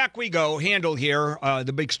right, back we go. Handel here.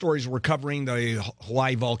 The big stories we're covering, the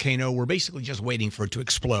Hawaii volcano. We're basically just waiting for it to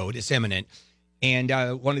explode. It's imminent. And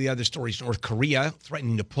one of the other stories, North Korea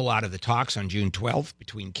threatening to pull out of the talks on June 12th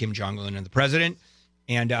between Kim Jong-un and the president.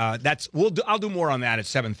 And I'll do more on that at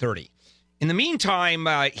 7:30. In the meantime,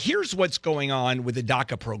 here's what's going on with the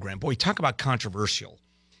DACA program. Boy, talk about controversial.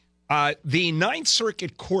 The Ninth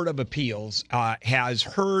Circuit Court of Appeals has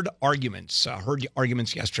heard arguments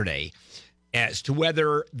yesterday as to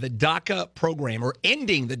whether the DACA program or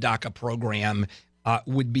ending the DACA program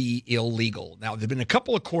would be illegal. Now, there have been a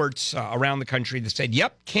couple of courts around the country that said,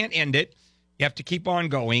 yep, can't end it. You have to keep on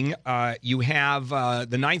going. You have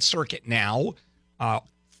the Ninth Circuit now.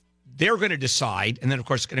 They're going to decide, and then, of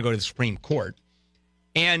course, it's going to go to the Supreme Court.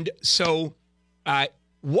 And so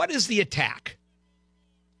what is the attack?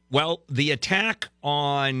 Well, the attack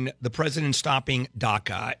on the president stopping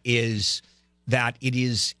DACA is that it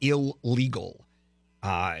is illegal.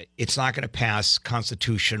 It's not going to pass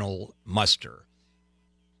constitutional muster.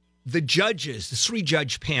 The judges, the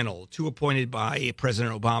three-judge panel, two appointed by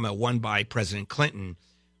President Obama, one by President Clinton,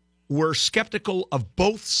 were skeptical of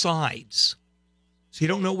both sides. So you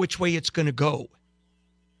don't know which way it's going to go.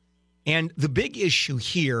 And the big issue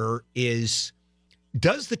here is,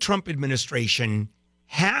 does the Trump administration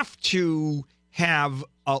have to have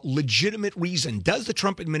a legitimate reason? Does the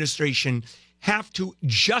Trump administration have to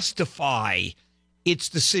justify its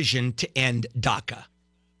decision to end DACA?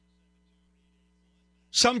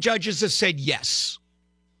 Some judges have said yes.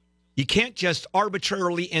 You can't just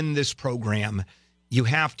arbitrarily end this program. You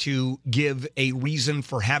have to give a reason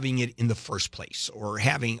for having it in the first place, or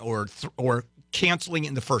having or canceling it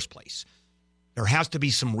in the first place. There has to be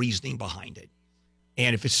some reasoning behind it.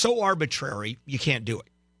 And if it's so arbitrary, you can't do it.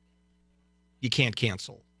 You can't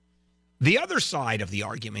cancel. The other side of the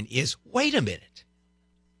argument is, wait a minute.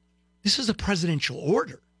 This is a presidential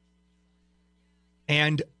order.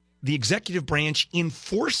 And the executive branch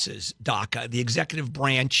enforces DACA. The executive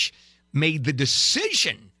branch made the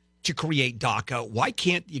decision to create DACA. Why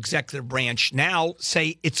can't the executive branch now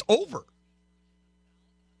say it's over?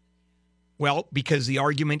 Well, because the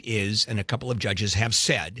argument is, and a couple of judges have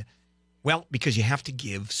said, well, because you have to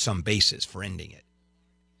give some basis for ending it.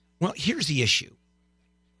 Well, here's the issue.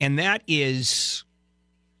 And that is,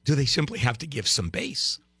 do they simply have to give some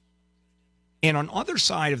base? And on the other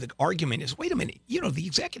side of the argument is, wait a minute, the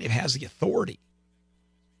executive has the authority.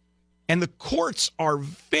 And the courts are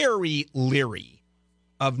very leery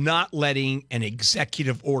of not letting an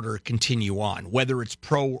executive order continue on, whether it's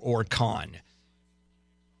pro or con.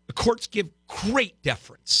 The courts give great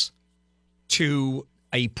deference to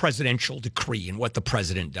a presidential decree and what the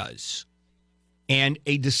president does. And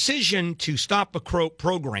a decision to stop a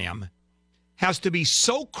program has to be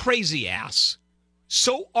so crazy ass,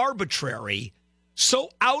 so arbitrary, so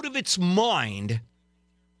out of its mind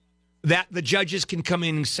that the judges can come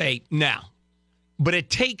in and say, no. But it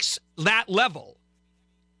takes that level.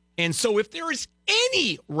 And so if there is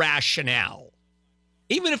any rationale,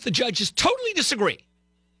 even if the judges totally disagree,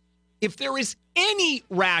 if there is any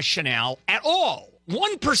rationale at all,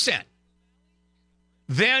 1%,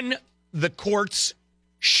 then the courts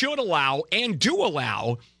should allow and do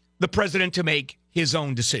allow the president to make his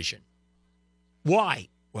own decision. Why?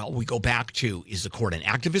 Well, we go back to, is the court an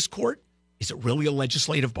activist court? Is it really a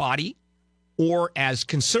legislative body? Or as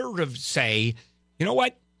conservatives say, you know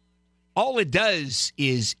what? All it does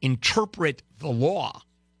is interpret the law.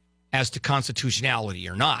 as to constitutionality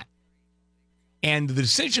or not. And the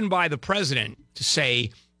decision by the president to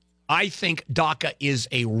say, I think DACA is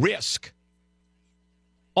a risk,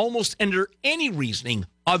 almost under any reasoning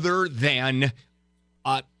other than,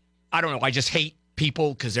 I don't know, I just hate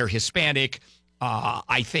people because they're Hispanic.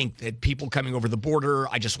 I think that people coming over the border,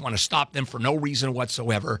 I just want to stop them for no reason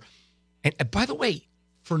whatsoever. And by the way,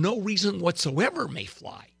 for no reason whatsoever may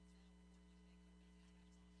fly.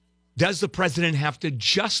 Does the president have to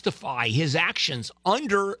justify his actions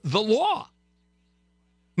under the law?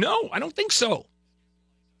 No, I don't think so.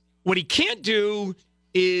 What he can't do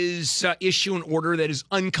is issue an order that is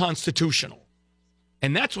unconstitutional.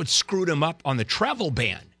 And that's what screwed him up on the travel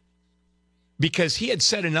ban. Because he had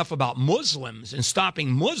said enough about Muslims and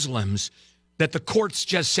stopping Muslims that the courts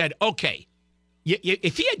just said, okay,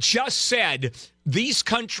 if he had just said, these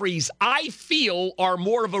countries I feel are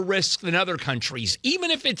more of a risk than other countries,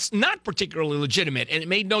 even if it's not particularly legitimate and it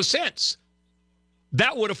made no sense,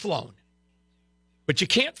 that would have flown. But you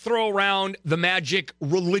can't throw around the magic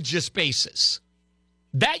religious basis.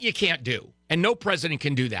 That you can't do. And no president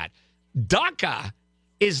can do that. DACA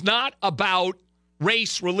is not about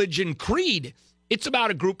race, religion, creed. It's about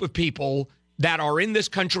a group of people that are in this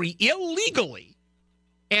country illegally.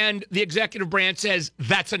 And the executive branch says,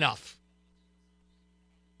 that's enough.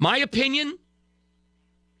 My opinion,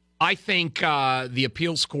 I think the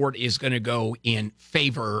appeals court is going to go in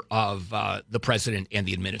favor of the president and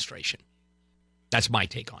the administration. That's my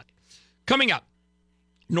take on it. Coming up,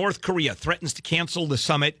 North Korea threatens to cancel the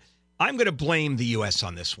summit. I'm going to blame the U.S.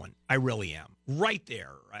 on this one. I really am. Right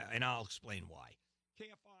there. And I'll explain why.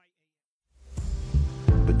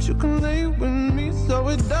 But you can lay with me so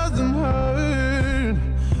it doesn't hurt.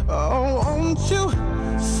 Oh, won't you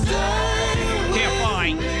stay with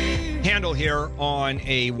KFI, me? Handel here on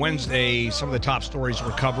a Wednesday. Some of the top stories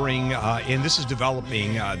we're covering, and this is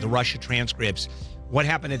developing the Russia transcripts. What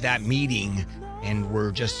happened at that meeting, and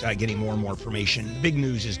we're just getting more and more information. The big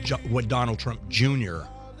news is what Donald Trump Jr.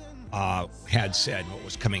 Had said, what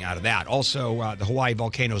was coming out of that. Also, the Hawaii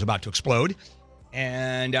volcano is about to explode,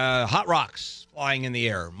 and hot rocks flying in the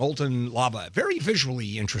air, molten lava. Very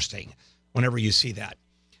visually interesting whenever you see that.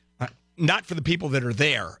 Not for the people that are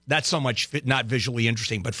there. That's so much not visually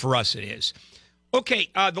interesting, but for us it is. Okay,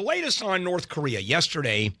 the latest on North Korea.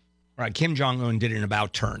 Yesterday, Kim Jong-un did an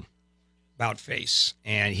about face,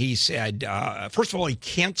 and he said, first of all, he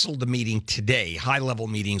canceled the meeting today, high-level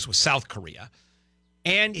meetings with South Korea,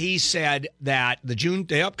 and he said that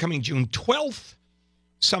the upcoming June 12th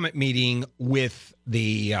summit meeting with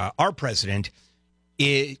our president,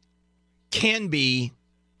 it can be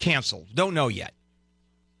canceled. Don't know yet.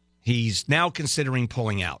 He's now considering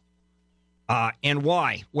pulling out. And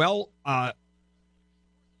why? Well,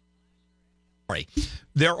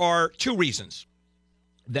 there are two reasons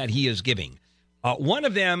that he is giving. One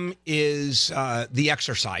of them is the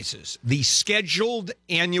exercises, the scheduled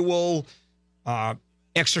annual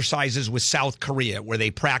exercises with South Korea, where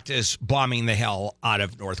they practice bombing the hell out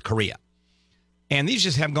of North Korea. And these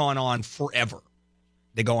just have gone on forever.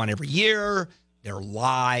 They go on every year. They're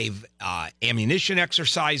live ammunition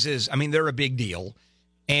exercises. I mean, they're a big deal.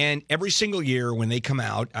 And every single year when they come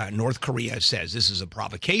out, North Korea says this is a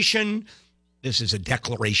provocation. This is a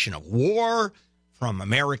declaration of war from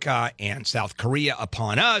America and South Korea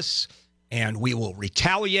upon us. And we will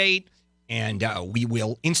retaliate. And we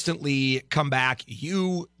will instantly come back.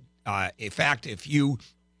 In fact, if you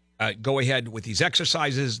go ahead with these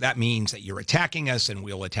exercises, that means that you're attacking us and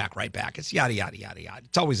we'll attack right back. It's yada, yada, yada, yada.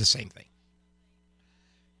 It's always the same thing.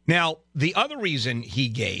 Now, the other reason he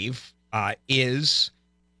gave is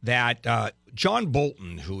that John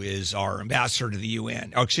Bolton, who is our ambassador to the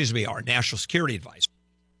UN, our national security advisor,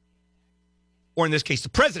 or in this case, the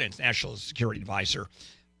president's national security advisor,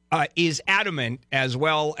 is adamant, as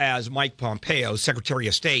well as Mike Pompeo, Secretary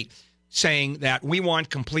of State, saying that we want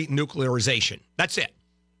complete nuclearization. That's it.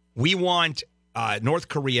 We want North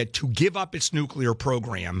Korea to give up its nuclear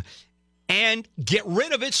program and get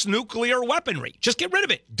rid of its nuclear weaponry. Just get rid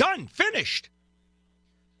of it. Done. Finished.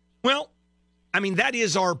 Well, I mean, that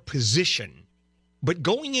is our position. But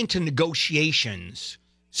going into negotiations,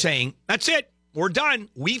 saying, that's it. We're done.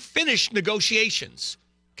 We finished negotiations.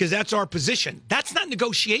 Because that's our position. That's not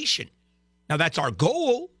negotiation. Now, that's our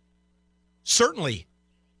goal. Certainly,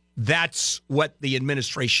 that's what the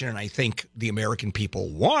administration and I think the American people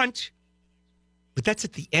want. But that's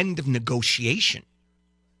at the end of negotiation.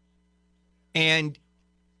 And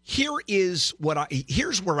here's where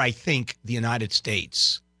I think the United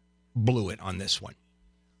States blew it on this one.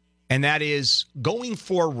 And that is going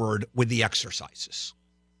forward with the exercises.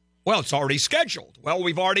 Well, it's already scheduled. Well,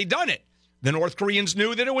 we've already done it. The North Koreans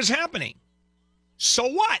knew that it was happening. So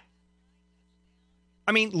what?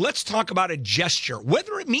 I mean, let's talk about a gesture.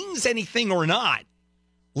 Whether it means anything or not,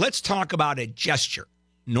 let's talk about a gesture.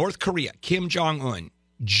 North Korea, Kim Jong-un,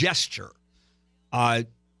 gesture,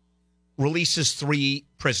 releases 3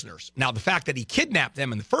 prisoners. Now, the fact that he kidnapped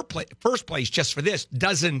them in the first place just for this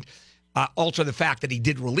doesn't alter the fact that he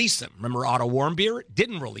did release them. Remember Otto Warmbier?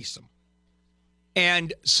 Didn't release them.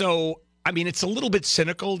 And so, I mean, it's a little bit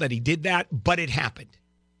cynical that he did that, but it happened.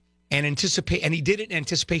 And he did it in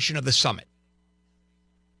anticipation of the summit.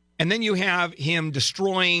 And then you have him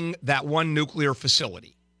destroying that one nuclear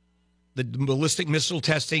facility, the ballistic missile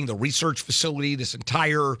testing, the research facility, this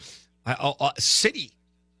entire city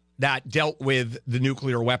that dealt with the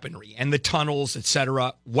nuclear weaponry and the tunnels, et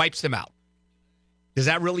cetera, wipes them out. Does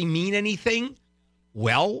that really mean anything?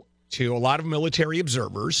 Well, to a lot of military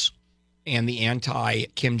observers and the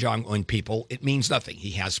anti-Kim Jong-un people, it means nothing.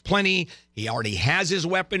 He has plenty. He already has his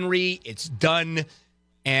weaponry. It's done.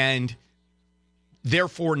 And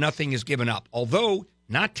therefore, nothing is given up. Although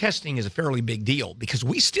not testing is a fairly big deal because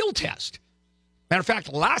we still test. Matter of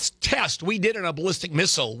fact, the last test we did on a ballistic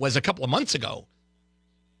missile was a couple of months ago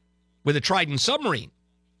with a Trident submarine.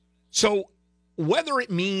 So whether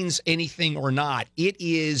it means anything or not, it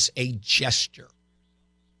is a gesture.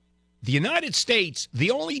 The United States, the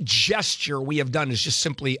only gesture we have done is just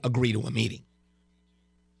simply agree to a meeting.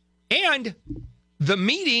 And the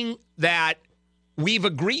meeting that we've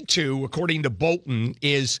agreed to, according to Bolton,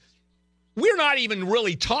 is we're not even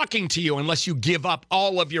really talking to you unless you give up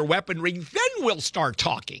all of your weaponry. Then we'll start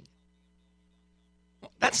talking.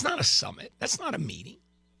 That's not a summit. That's not a meeting.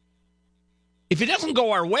 If it doesn't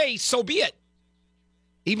go our way, so be it.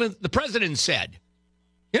 Even the president said,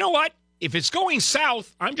 you know what? If it's going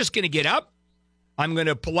south, I'm just going to get up. I'm going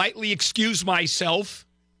to politely excuse myself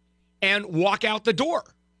and walk out the door.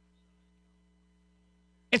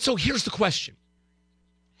 And so here's the question.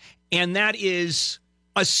 And that is,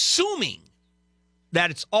 assuming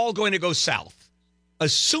that it's all going to go south,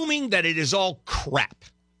 assuming that it is all crap,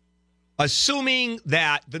 assuming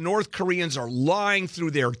that the North Koreans are lying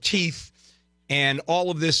through their teeth and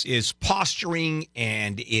all of this is posturing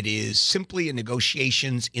and it is simply a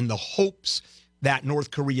negotiations in the hopes that North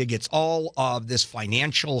Korea gets all of this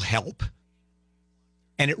financial help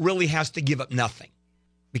and it really has to give up nothing.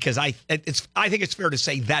 Because I think it's fair to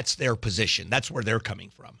say that's their position. That's where they're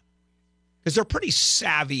coming from. Because they're pretty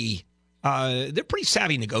savvy. They're pretty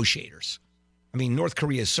savvy negotiators. I mean, North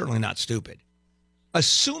Korea is certainly not stupid.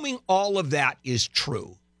 Assuming all of that is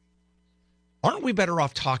true, aren't we better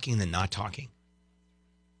off talking than not talking?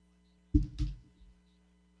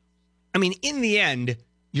 I mean, in the end,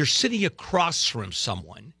 you're sitting across from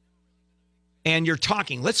someone and you're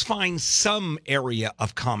talking. Let's find some area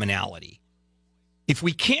of commonality. If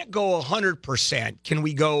we can't go 100%, can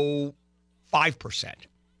we go 5%?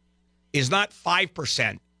 Is not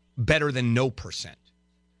 5% better than no percent?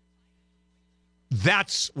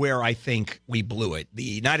 That's where I think we blew it. The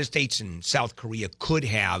United States and South Korea could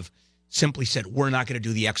have simply said, we're not going to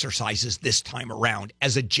do the exercises this time around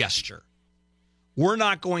as a gesture. We're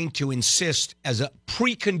not going to insist as a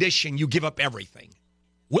precondition you give up everything.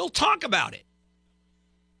 We'll talk about it.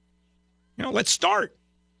 You know, let's start.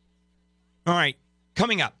 All right,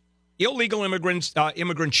 coming up, illegal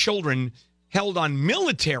immigrant children held on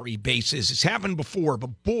military bases. It's happened before,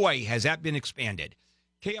 but boy, has that been expanded.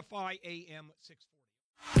 KFI AM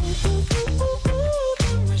 640.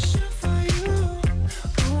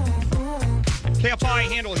 KFI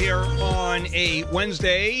Handel here on a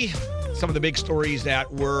Wednesday. Some of the big stories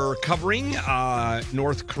that we're covering.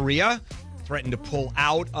 North Korea threatened to pull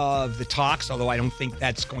out of the talks, although I don't think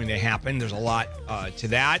that's going to happen. There's a lot to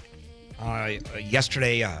that.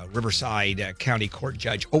 Yesterday, Riverside County Court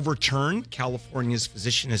judge overturned California's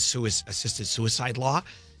physician-assisted suicide law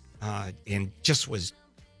and just was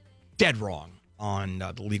dead wrong on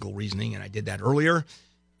the legal reasoning, and I did that earlier.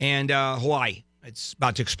 And Hawaii, it's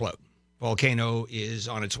about to explode. Volcano is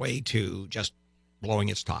on its way to just blowing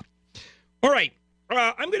its top. All right,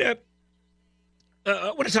 I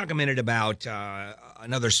want to talk a minute about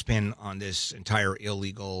another spin on this entire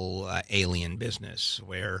illegal alien business,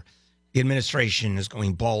 where the administration is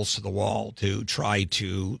going balls to the wall to try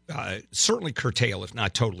to certainly curtail, if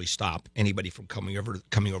not totally stop, anybody from coming over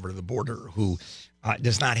to the border who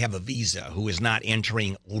does not have a visa, who is not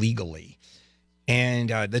entering legally.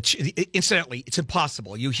 And incidentally, it's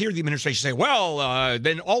impossible. You hear the administration say, well,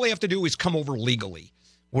 then all they have to do is come over legally.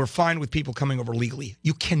 We're fine with people coming over legally.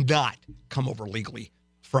 You cannot come over legally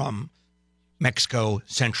from Mexico,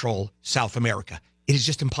 Central, South America. It is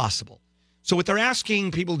just impossible. So what they're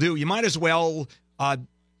asking people to do, you might as well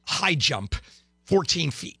high jump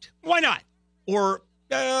 14 feet. Why not? Or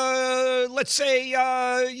let's say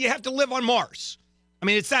you have to live on Mars. I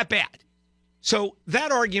mean, it's that bad. So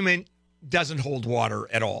that argument doesn't hold water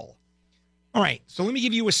at all. All right, so let me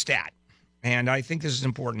give you a stat. And I think this is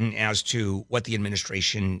important as to what the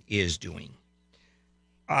administration is doing.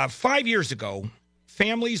 5 years ago,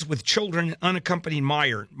 families with children, unaccompanied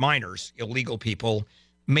minors, illegal people,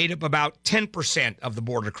 made up about 10% of the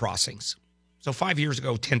border crossings. So 5 years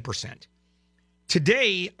ago, 10%.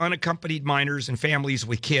 Today, unaccompanied minors and families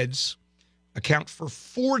with kids account for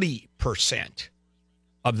 40%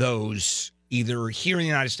 of those either here in the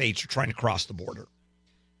United States or trying to cross the border.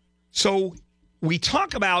 So we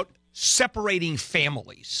talk about separating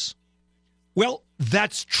families. Well,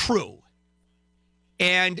 that's true.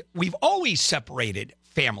 And we've always separated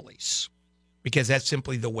families because that's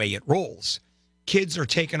simply the way it rolls. Kids are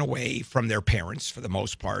taken away from their parents for the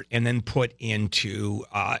most part and then put into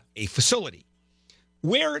a facility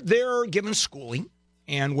where they're given schooling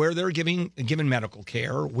and where they're given medical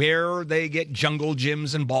care, where they get jungle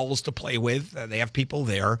gyms and balls to play with. They have people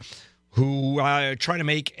there who try to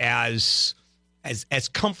make as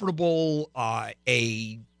comfortable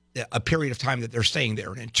a period of time that they're staying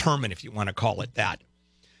there, an internment, if you want to call it that.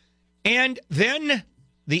 And then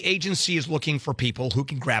the agency is looking for people who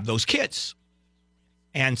can grab those kids.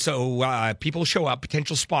 And so people show up,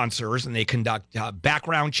 potential sponsors, and they conduct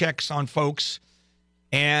background checks on folks.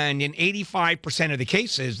 And in 85% of the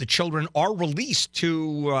cases, the children are released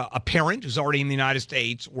to a parent who's already in the United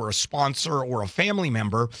States or a sponsor or a family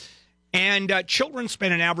member. And children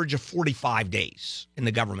spend an average of 45 days in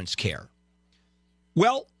the government's care.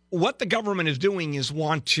 Well, what the government is doing is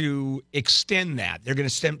want to extend that. They're going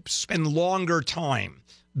to spend longer time.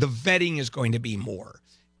 The vetting is going to be more.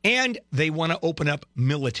 And they want to open up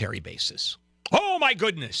military bases. Oh, my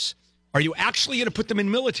goodness. Are you actually going to put them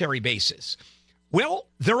in military bases? Well,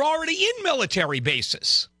 they're already in military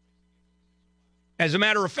bases. As a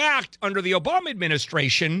matter of fact, under the Obama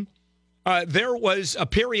administration, there was a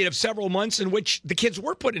period of several months in which the kids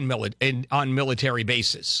were put on military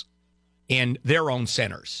bases in their own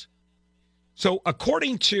centers. So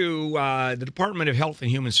according to the Department of Health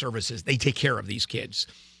and Human Services, they take care of these kids.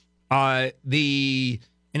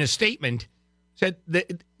 In a statement, said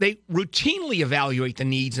that they routinely evaluate the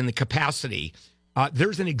needs and the capacity.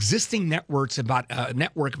 There's an existing network of about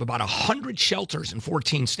 100 shelters in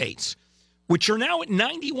 14 states, which are now at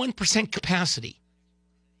 91% capacity.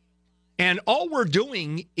 And all we're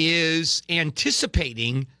doing is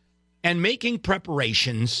anticipating and making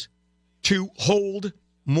preparations to hold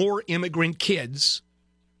more immigrant kids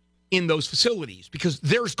in those facilities because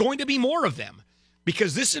there's going to be more of them.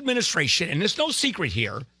 Because this administration, and there's no secret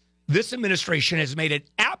here, this administration has made it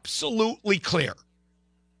absolutely clear.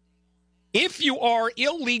 If you are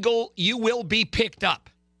illegal, you will be picked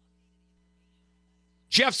up.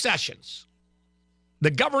 Jeff Sessions.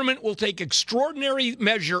 The government will take extraordinary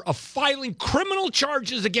measure of filing criminal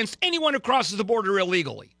charges against anyone who crosses the border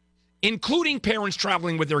illegally, including parents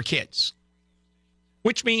traveling with their kids.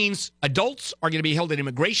 Which means adults are going to be held in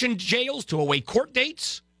immigration jails to await court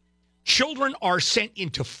dates. Children are sent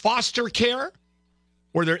into foster care,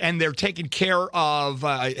 where they're taken care of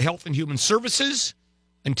Health and Human Services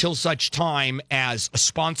until such time as a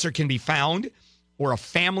sponsor can be found or a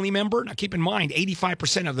family member. Now, keep in mind,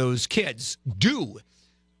 85% of those kids do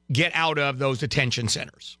get out of those detention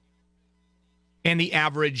centers. And the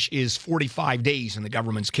average is 45 days in the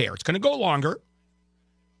government's care. It's going to go longer.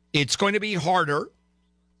 It's going to be harder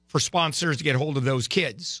for sponsors to get hold of those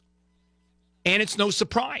kids. And it's no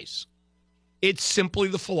surprise. It's simply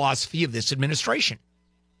the philosophy of this administration.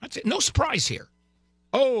 That's it. No surprise here.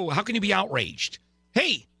 Oh, how can you be outraged?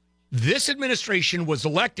 Hey, this administration was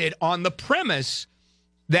elected on the premise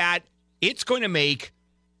that it's going to make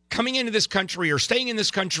coming into this country or staying in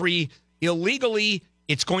this country illegally,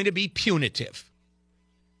 it's going to be punitive.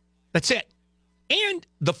 That's it. And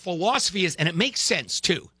the philosophy is, and it makes sense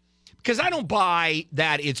too, because I don't buy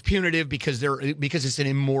that it's punitive because it's an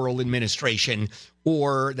immoral administration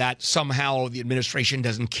or that somehow the administration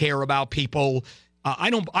doesn't care about people. I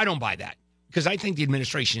don't buy that because I think the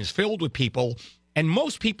administration is filled with people, and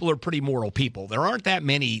most people are pretty moral people. There aren't that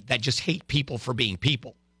many that just hate people for being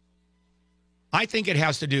people. I think it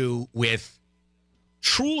has to do with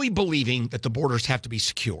truly believing that the borders have to be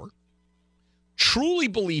secure, truly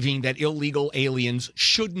believing that illegal aliens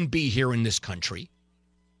shouldn't be here in this country,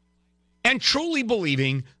 and truly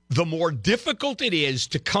believing the more difficult it is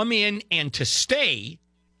to come in and to stay,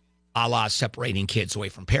 a la separating kids away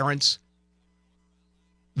from parents,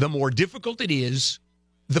 the more difficult it is,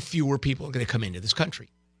 the fewer people are going to come into this country.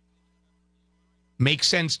 Makes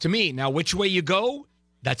sense to me. Now, which way you go,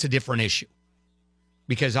 that's a different issue.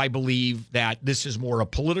 Because I believe that this is more a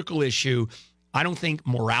political issue. I don't think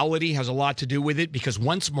morality has a lot to do with it, because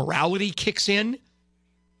once morality kicks in,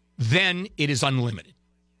 then it is unlimited.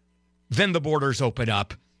 Then the borders open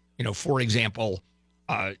up. For example,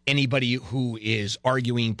 anybody who is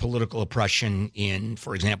arguing political oppression in,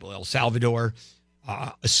 for example, El Salvador,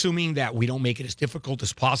 assuming that we don't make it as difficult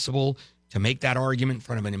as possible to make that argument in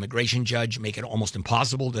front of an immigration judge, make it almost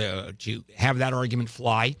impossible to have that argument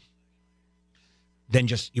fly, then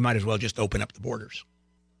you might as well just open up the borders.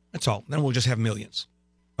 That's all. Then we'll just have millions.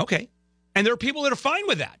 Okay. And there are people that are fine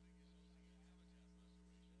with that.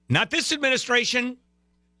 Not this administration.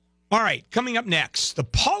 All right, coming up next, the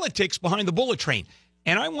politics behind the bullet train.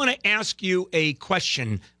 And I want to ask you a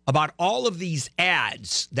question about all of these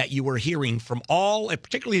ads that you were hearing from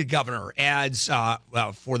particularly the governor, ads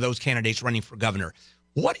for those candidates running for governor.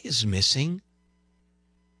 What is missing?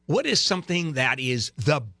 What is something that is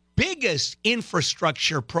the biggest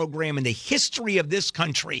infrastructure program in the history of this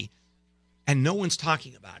country, and no one's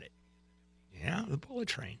talking about it? Yeah, the bullet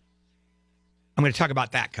train. I'm going to talk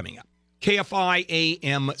about that coming up. KFI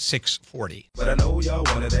AM 640. But I know y'all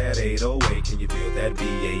wanted that 808. Can you feel that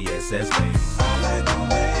BASS bass? I like the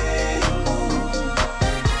way you move.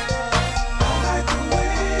 I like the way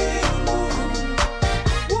you move.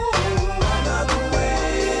 Woo, I love the way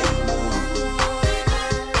you move.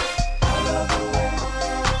 I love the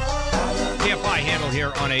way. KFI Handel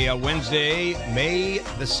here on a Wednesday, May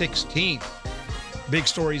the 16th. Big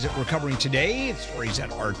stories that we're covering today, stories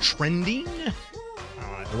that are trending.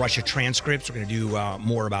 The Russia transcripts, we're going to do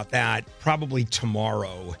more about that probably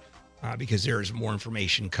tomorrow because there's more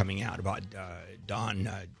information coming out about Donald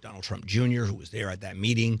Trump Jr., who was there at that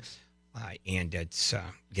meeting, and it's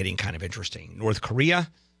getting kind of interesting. North Korea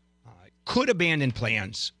could abandon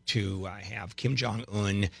plans to have Kim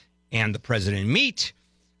Jong-un and the president meet,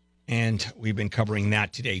 and we've been covering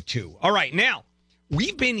that today too. All right, now,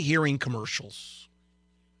 we've been hearing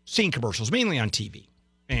seeing commercials, mainly on TV.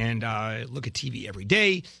 And I look at TV every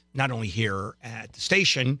day, not only here at the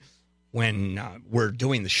station when we're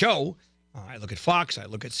doing the show. I look at Fox, I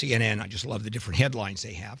look at CNN. I just love the different headlines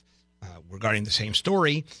they have regarding the same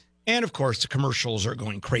story. And, of course, the commercials are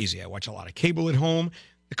going crazy. I watch a lot of cable at home.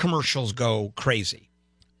 The commercials go crazy.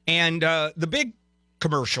 And the big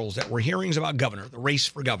commercials that we're hearing is about governor, the race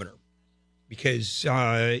for governor, because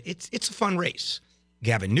it's a fun race.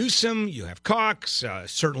 Gavin Newsom, you have Cox,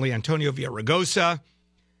 certainly Antonio Villaraigosa.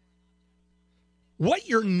 What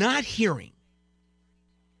you're not hearing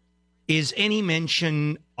is any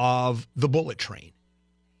mention of the bullet train.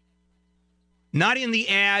 Not in the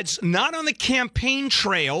ads, not on the campaign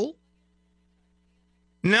trail,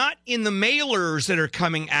 not in the mailers that are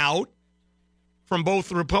coming out from both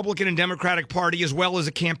the Republican and Democratic Party as well as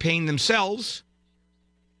the campaign themselves.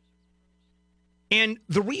 And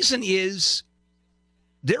the reason is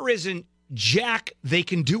there isn't jack they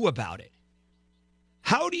can do about it.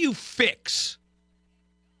 How do you fix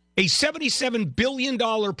a $77 billion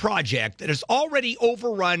project that has already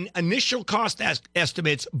overrun initial cost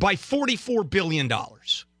estimates by $44 billion? How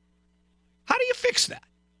do you fix that?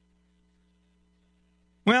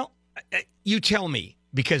 Well, you tell me,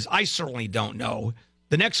 because I certainly don't know.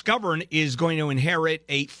 The next governor is going to inherit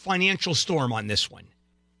a financial storm on this one.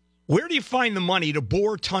 Where do you find the money to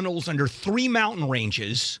bore tunnels under 3 mountain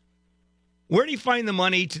ranges? Where do you find the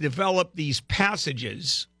money to develop these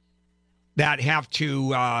passages that have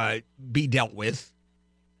to be dealt with?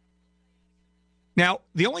 Now,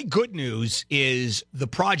 the only good news is the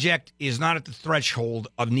project is not at the threshold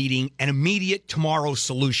of needing an immediate tomorrow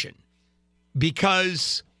solution,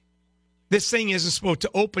 because this thing isn't supposed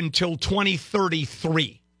to open till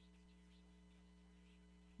 2033.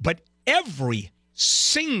 But every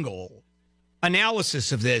single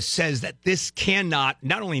analysis of this says that this cannot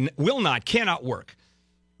work.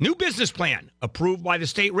 New business plan approved by the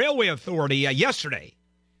State Railway Authority yesterday.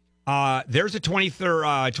 There's a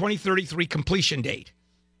 2033 completion date.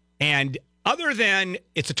 And other than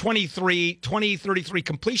it's a 2033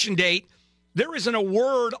 completion date, there isn't a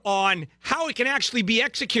word on how it can actually be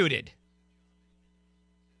executed.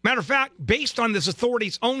 Matter of fact, based on this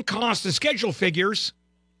authority's own cost and schedule figures,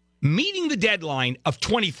 meeting the deadline of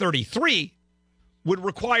 2033 would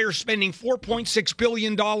require spending $4.6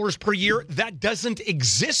 billion per year. That doesn't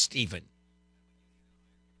exist even.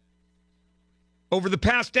 Over the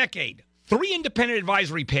past decade, 3 independent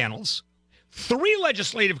advisory panels, 3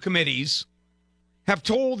 legislative committees have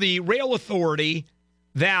told the rail authority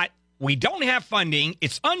that we don't have funding,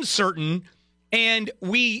 it's uncertain, and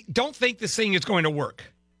we don't think this thing is going to work.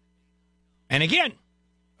 And again,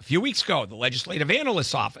 a few weeks ago, the Legislative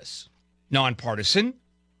Analyst's Office, nonpartisan,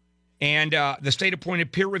 and the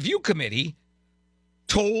state-appointed peer review committee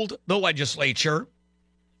told the legislature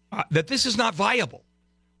that this is not viable.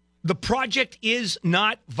 The project is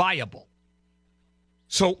not viable.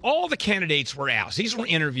 So all the candidates were asked. These were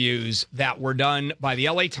interviews that were done by the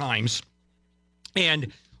LA Times,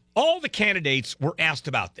 and all the candidates were asked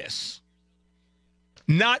about this.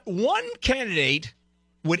 Not one candidate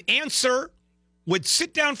would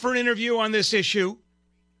sit down for an interview on this issue,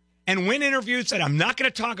 and when interviewed said, I'm not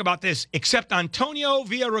going to talk about this, except Antonio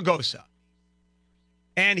Villaraigosa.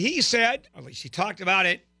 And he said, at least he talked about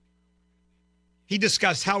it, he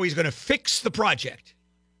discussed how he's going to fix the project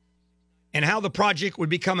and how the project would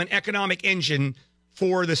become an economic engine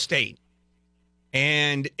for the state.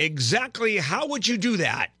 And exactly how would you do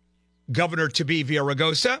that, Governor-to-be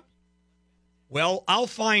Villaraigosa? Well, I'll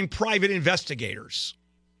find private investigators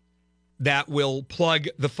that will plug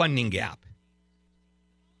the funding gap.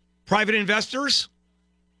 Private investors?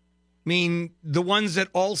 I mean, the ones that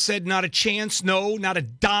all said not a chance, no, not a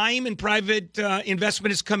dime in private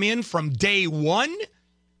investment has come in from day one.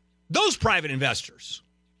 Those private investors,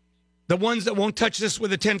 the ones that won't touch this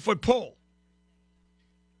with a 10-foot pole.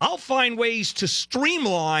 I'll find ways to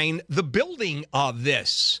streamline the building of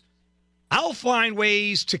this. I'll find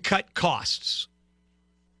ways to cut costs.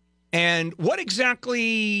 And how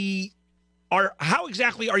exactly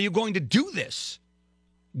are you going to do this,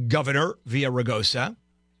 Governor Villaraigosa?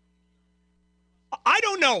 I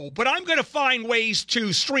don't know, but I'm going to find ways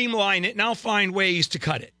to streamline it, and I'll find ways to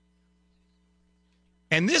cut it.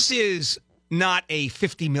 And this is not a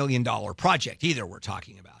 $50 million project either we're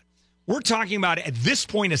talking about. We're talking about, at this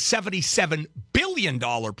point, a $77 billion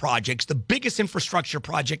project, the biggest infrastructure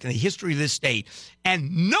project in the history of this state,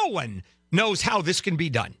 and no one knows how this can be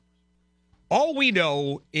done. All we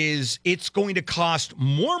know is it's going to cost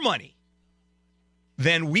more money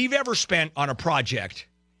than we've ever spent on a project.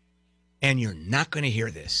 And you're not going to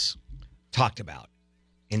hear this talked about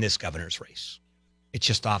in this governor's race. It's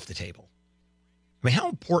just off the table. I mean, how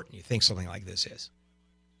important do you think something like this is?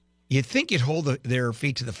 You'd think you'd hold their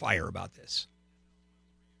feet to the fire about this.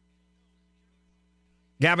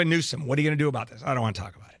 Gavin Newsom, what are you going to do about this? I don't want to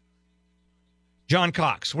talk about it. John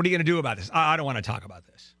Cox, what are you going to do about this? I don't want to talk about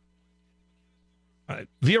this.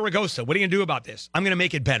 Villaraigosa, what are you going to do about this? I'm going to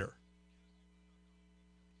make it better.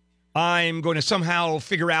 I'm going to somehow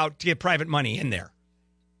figure out to get private money in there.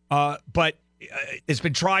 But it's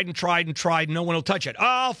been tried and tried and tried. And no one will touch it.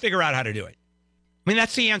 I'll figure out how to do it. I mean,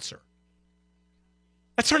 that's the answer.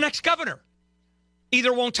 That's our next governor.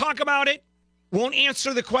 Either won't talk about it, won't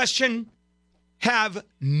answer the question, have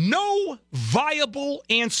no viable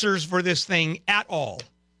answers for this thing at all.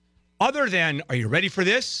 Other than, are you ready for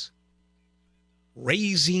this?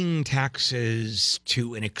 Raising taxes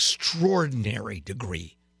to an extraordinary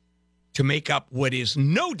degree to make up what is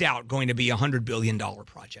no doubt going to be a $100 billion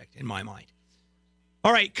project in my mind.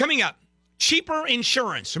 All right, coming up, cheaper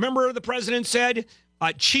insurance. Remember the president said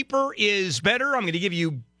cheaper is better? I'm going to give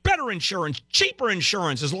you better insurance, cheaper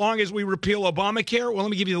insurance, as long as we repeal Obamacare. Well, let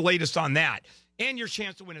me give you the latest on that and your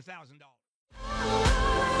chance to win $1,000.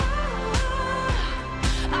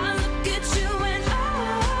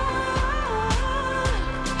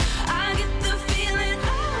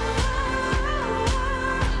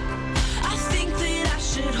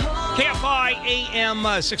 KFI AM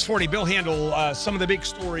 640. Bill Handel. Some of the big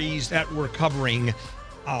stories that we're covering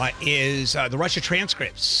is the Russia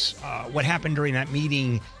transcripts. What happened during that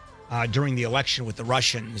meeting during the election with the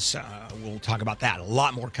Russians. We'll talk about that. A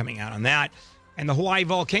lot more coming out on that. And the Hawaii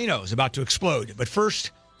volcano is about to explode. But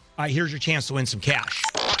first, here's your chance to win some cash.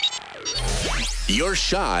 Your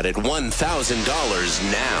shot at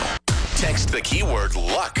 $1,000 now. Text the keyword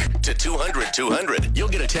luck to 200-200. You'll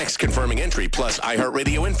get a text confirming entry plus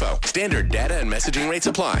iHeartRadio info. Standard data and messaging rates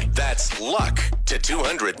apply. That's luck to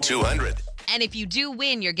 200-200. And if you do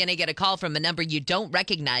win, you're going to get a call from a number you don't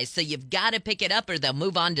recognize, so you've got to pick it up or they'll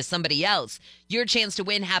move on to somebody else. Your chance to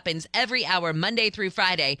win happens every hour, Monday through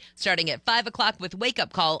Friday, starting at 5 o'clock with Wake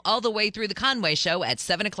Up Call all the way through the Conway Show at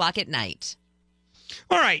 7 o'clock at night.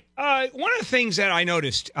 All right. One of the things that I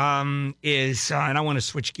noticed is, and I want to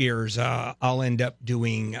switch gears, I'll end up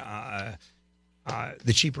doing the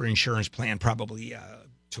cheaper insurance plan probably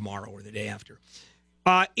tomorrow or the day after,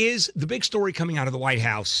 is the big story coming out of the White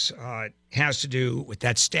House has to do with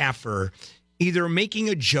that staffer either making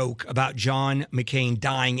a joke about John McCain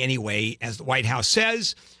dying anyway, as the White House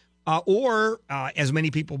says, or, as many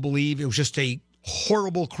people believe, it was just a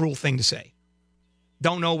horrible, cruel thing to say.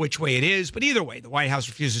 Don't know which way it is, but either way, the White House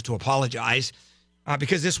refuses to apologize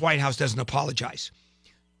because this White House doesn't apologize.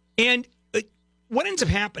 And what ends up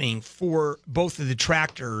happening for both the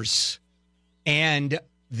detractors and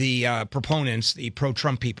the proponents, the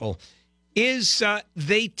pro-Trump people, is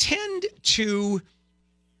they tend to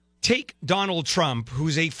take Donald Trump,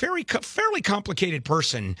 who's a fairly complicated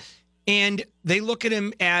person, and they look at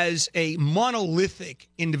him as a monolithic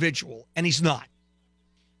individual, and he's not.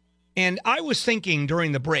 And I was thinking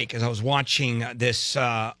during the break as I was watching this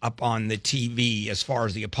up on the TV as far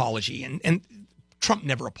as the apology, and Trump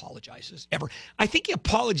never apologizes, ever. I think he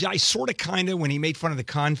apologized sort of kind of when he made fun of the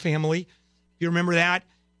Khan family. You remember that?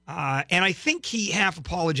 And I think he half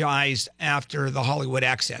apologized after the Hollywood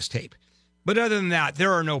Access tape. But other than that,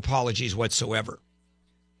 there are no apologies whatsoever.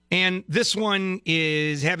 And this one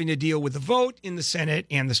is having to deal with the vote in the Senate,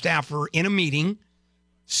 and the staffer in a meeting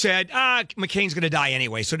said, McCain's going to die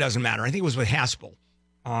anyway, so it doesn't matter. I think it was with Haspel,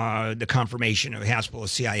 the confirmation of Haspel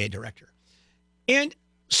as CIA director. And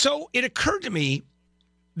so it occurred to me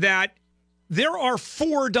that there are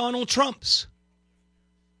 4 Donald Trumps.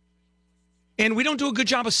 And we don't do a good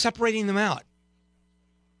job of separating them out.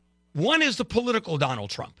 One is the political Donald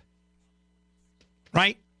Trump,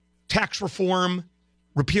 right? Tax reform,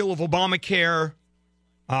 repeal of Obamacare,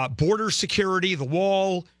 border security, the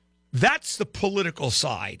wall. That's the political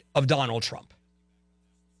side of Donald Trump.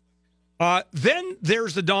 Then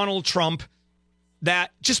there's the Donald Trump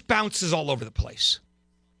that just bounces all over the place.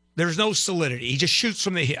 There's no solidity. He just shoots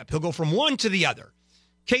from the hip. He'll go from one to the other.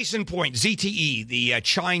 Case in point, ZTE, the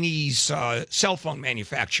Chinese cell phone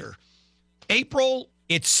manufacturer. April,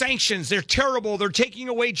 it's sanctions. They're terrible. They're taking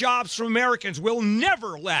away jobs from Americans. We'll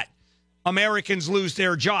never let Americans lose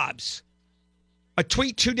their jobs. A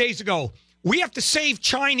tweet 2 days ago, we have to save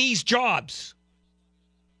Chinese jobs.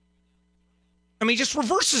 I mean, he just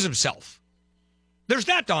reverses himself. There's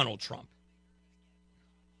that Donald Trump.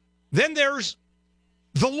 Then there's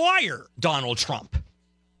the liar Donald Trump.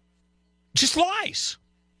 Just lies.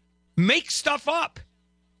 Makes stuff up.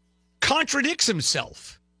 Contradicts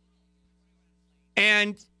himself.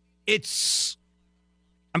 And it's,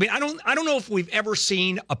 I mean, I don't know if we've ever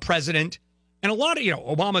seen a president, and a lot of,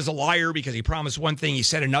 Obama's a liar because he promised one thing, he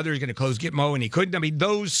said another, he's going to close Gitmo, and he couldn't. I mean,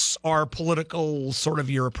 those are political, sort of,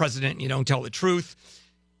 you're a president and you don't tell the truth.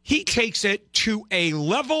 He takes it to a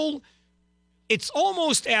level, it's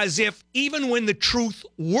almost as if even when the truth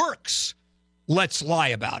works, let's lie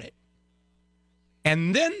about it.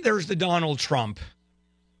 And then there's the Donald Trump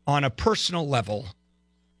on a personal level,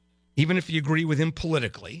 even if you agree with him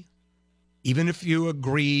politically, even if you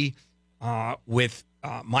agree with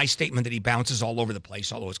my statement that he bounces all over the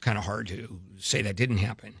place, although it's kind of hard to say that didn't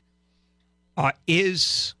happen,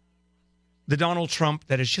 is the Donald Trump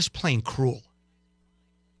that is just plain cruel.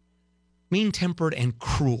 Mean-tempered and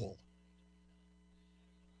cruel.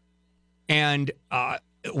 And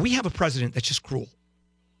we have a president that's just cruel.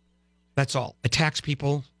 That's all. Attacks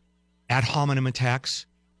people, ad hominem attacks.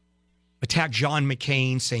 Attacked John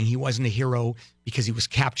McCain, saying he wasn't a hero because he was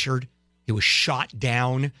captured. He was shot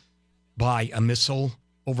down by a missile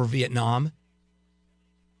over Vietnam.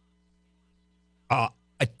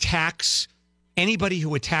 Attacks anybody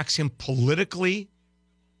who attacks him politically,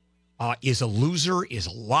 is a loser, is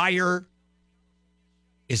a liar,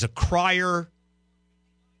 is a crier.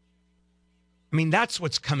 I mean, that's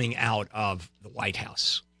what's coming out of the White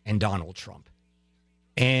House and Donald Trump.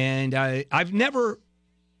 And I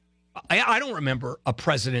don't remember a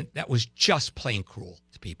president that was just plain cruel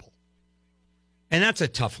to people. And that's a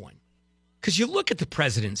tough one. Because you look at the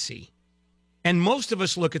presidency, and most of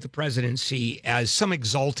us look at the presidency as some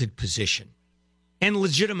exalted position, and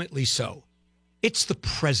legitimately so. It's the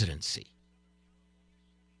presidency.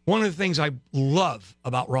 One of the things I love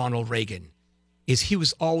about Ronald Reagan is he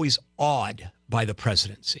was always awed by the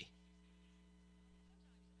presidency.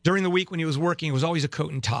 During the week when he was working, it was always a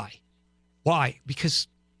coat and tie. Why? Because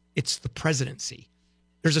it's the presidency.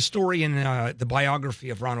 There's a story in the biography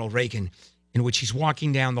of Ronald Reagan in which he's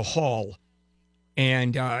walking down the hall,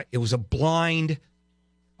 and it was a blind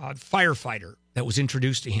firefighter that was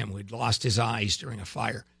introduced to him who had lost his eyes during a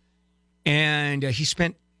fire. And he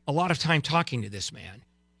spent a lot of time talking to this man.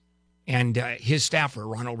 And his staffer,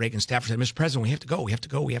 Ronald Reagan's staffer, said, Mr. President, we have to go, we have to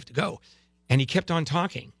go, we have to go. And he kept on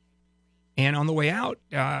talking. And on the way out,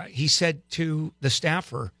 he said to the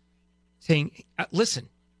staffer, saying, listen,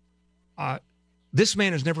 this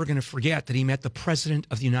man is never going to forget that he met the President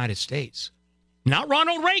of the United States. Not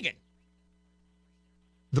Ronald Reagan.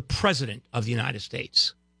 The President of the United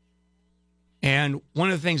States. And one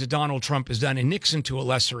of the things that Donald Trump has done, and Nixon to a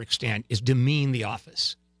lesser extent, is demean the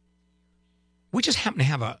office. We just happen to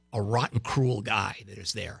have a rotten, cruel guy that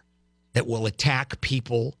is there that will attack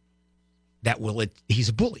people, he's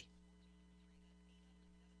a bully.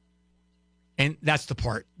 And that's the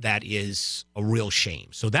part that is a real shame.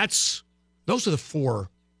 So those are the 4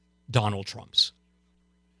 Donald Trumps.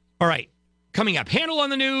 All right. Coming up, Handel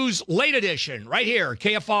on the News, late edition, right here,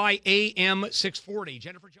 KFI AM 640.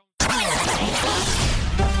 Jennifer Jones.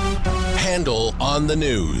 Handel on the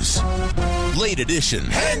News. Late edition.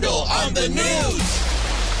 Handel on the News.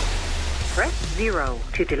 Press 0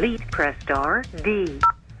 to delete. Press star D.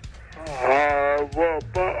 I want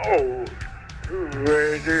my own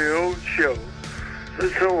radio show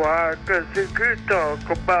so I can talk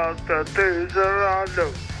about the things that I know.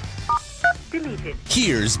 Deleted.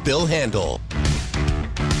 Here's Bill Handel.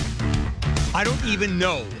 I don't even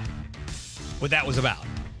know what that was about.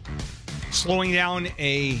 Slowing down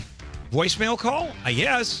a voicemail call, I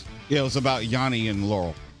guess. Yeah, it was about Yanni and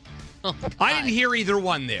Laurel. Oh, I didn't hear either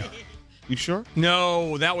one there. You sure?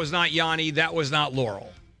 No, that was not Yanni. That was not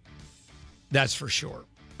Laurel. That's for sure.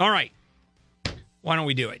 All right. Why don't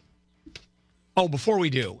we do it? Oh, before we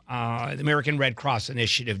do, the American Red Cross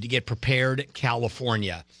Initiative to Get Prepared,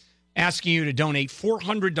 California, asking you to donate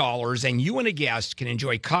 $400, and you and a guest can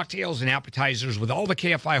enjoy cocktails and appetizers with all the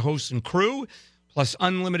KFI hosts and crew, plus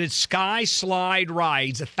unlimited sky slide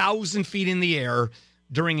rides 1,000 feet in the air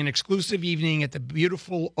during an exclusive evening at the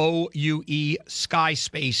beautiful OUE Sky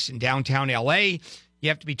Space in downtown LA. You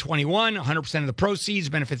have to be 21. 100% of the proceeds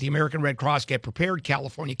benefit the American Red Cross Get Prepared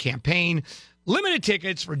California campaign. Limited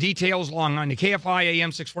tickets. For details, log on to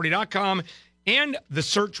KFIAM640.com, and the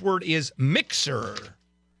search word is Mixer.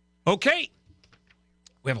 Okay.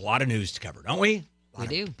 We have a lot of news to cover, don't we? We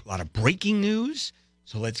do. A lot of breaking news.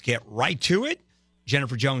 So let's get right to it.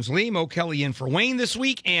 Jennifer Jones-Lee, Mo Kelly in for Wayne this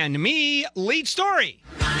week, and me, lead story.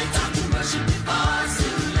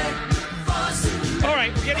 All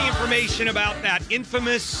right, we're getting information about that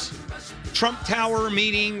infamous Trump Tower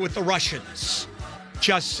meeting with the Russians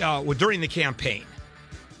just during the campaign.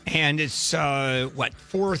 And it's,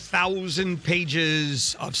 4,000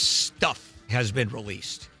 pages of stuff has been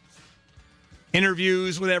released.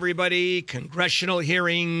 Interviews with everybody, congressional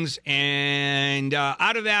hearings, and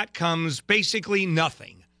out of that comes basically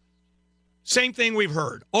nothing. Same thing we've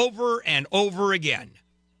heard over and over again.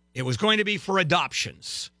 It was going to be for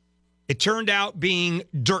adoptions. It turned out being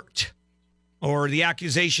dirt, or the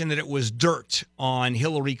accusation that it was dirt on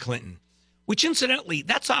Hillary Clinton, which incidentally,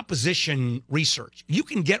 that's opposition research. You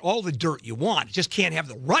can get all the dirt you want. You just can't have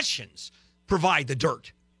the Russians provide the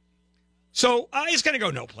dirt. So it's going to go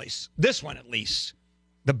no place. This one, at least.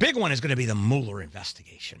 The big one is going to be the Mueller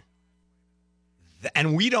investigation.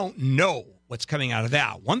 And we don't know what's coming out of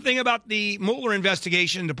that. One thing about the Mueller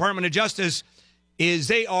investigation, Department of Justice, is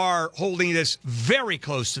they are holding this very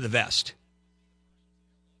close to the vest.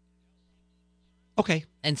 Okay.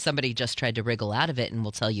 And somebody just tried to wriggle out of it, and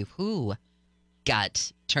we'll tell you who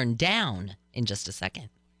got turned down in just a second.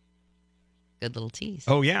 Good little tease.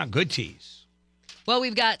 Oh, yeah. Good tease. Well,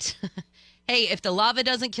 we've got... Hey, if the lava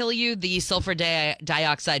doesn't kill you, the sulfur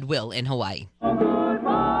dioxide will in Hawaii.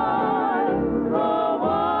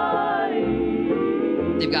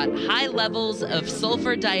 They've got high levels of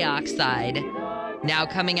sulfur dioxide now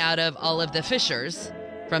coming out of all of the fissures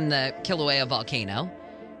from the Kilauea volcano.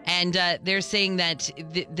 And they're saying that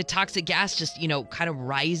the toxic gas just, kind of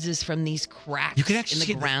rises from these cracks you can actually in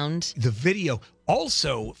the ground. The video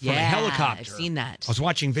also from a helicopter. I've seen that. I was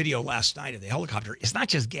watching video last night of the helicopter. It's not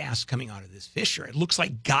just gas coming out of this fissure. It looks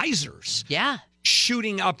like geysers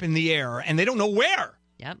shooting up in the air, and they don't know where.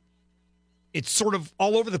 Yep. It's sort of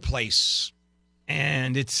all over the place,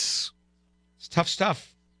 and it's tough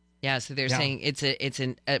stuff. Yeah, so they're saying it's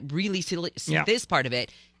a really silly. This part of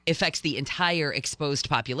it affects the entire exposed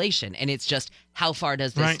population, and it's just how far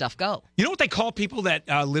does this stuff go? You know what they call people that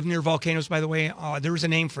live near volcanoes, by the way? There was a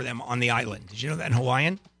name for them on the island. Did you know that in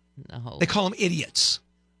Hawaiian? No. They call them idiots.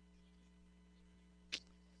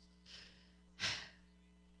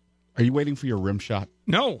 Are you waiting for your rim shot?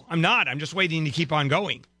 No, I'm not. I'm just waiting to keep on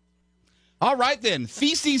going. All right, then.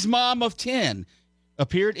 Feces mom of 10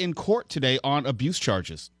 appeared in court today on abuse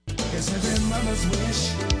charges.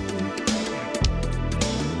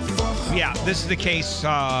 Yeah, this is the case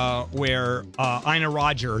where Ina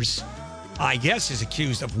Rogers, I guess, is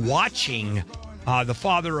accused of watching the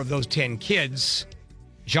father of those 10 kids,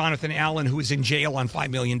 Jonathan Allen, who is in jail on $5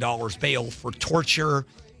 million bail for torture,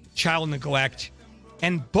 child neglect,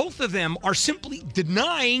 and both of them are simply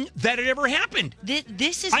denying that it ever happened.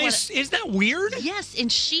 This is isn't that weird? Yes,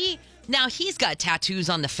 and now he's got tattoos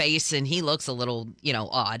on the face, and he looks a little,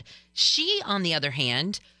 odd. She, on the other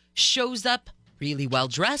hand, shows up really well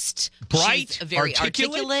dressed, bright, she's very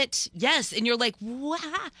articulate. articulate. Yes, and you're like, wow,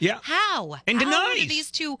 Yeah. how? And how denies. did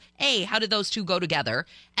these two? A, how did those two go together?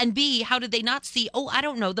 And B, how did they not see? Oh, I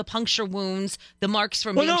don't know, the puncture wounds, the marks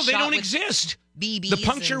from Well, being no, they shot don't with exist. BBs. The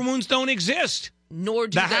puncture and, wounds don't exist. Nor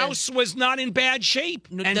do The house was not in bad shape.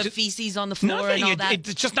 and the feces on the floor nothing. and all that.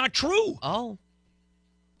 It's just not true. Oh,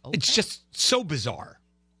 okay. It's just so bizarre.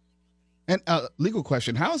 And legal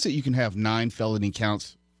question: how is it you can have 9 felony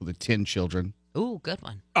counts for the 10 children? Ooh, good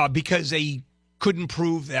one. Because they couldn't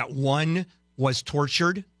prove that one was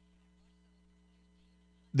tortured.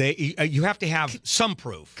 You have to have some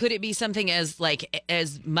proof. Could it be something as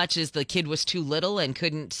much as the kid was too little and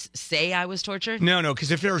couldn't say I was tortured? No,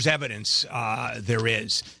 because if there's evidence, there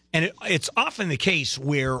is. And it's often the case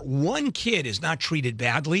where one kid is not treated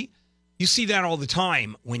badly. You see that all the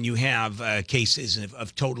time when you have cases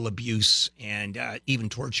of total abuse and even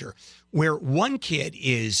torture, where one kid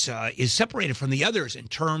is separated from the others in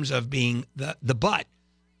terms of being the butt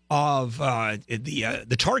of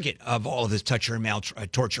the target of all of this torture and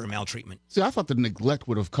maltreatment. See, I thought the neglect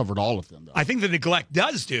would have covered all of them, though. I think the neglect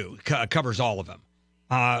covers all of them.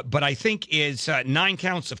 But I think it's 9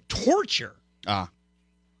 counts of torture. There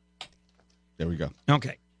we go.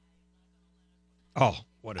 Okay. Oh,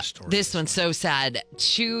 what a story. This one's so sad.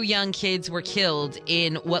 2 young kids were killed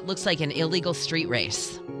in what looks like an illegal street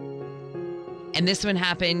race. And this one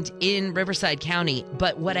happened in Riverside County.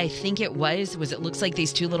 But what I think it looks like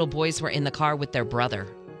these 2 little boys were in the car with their brother.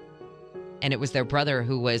 And it was their brother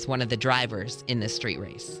who was one of the drivers in this street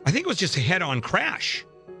race. I think it was just a head-on crash.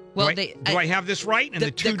 Well, do I have this right? And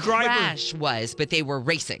the 2 the drivers. crash was, but they were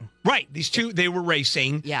racing. Right. These 2, they were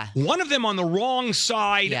racing. Yeah. One of them on the wrong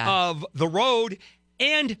side of the road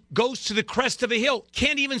and goes to the crest of a hill.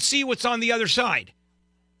 Can't even see what's on the other side.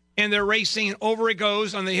 And they're racing, and over it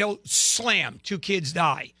goes on the hill. Slam. 2 kids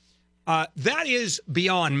die. That is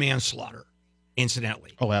beyond manslaughter,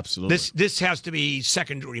 incidentally. Oh, absolutely. This has to be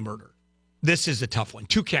second-degree murder. This is a tough one.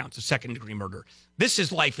 2 counts of second-degree murder. This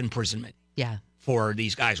is life imprisonment. Yeah. For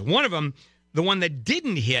these guys. One of them, the one that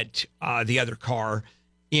didn't hit the other car,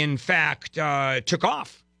 in fact, took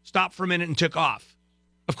off. Stopped for a minute and took off.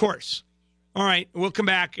 Of course. All right, we'll come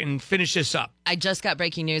back and finish this up. I just got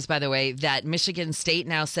breaking news, by the way, that Michigan State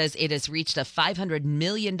now says it has reached a $500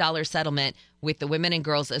 million settlement with the women and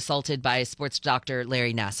girls assaulted by sports doctor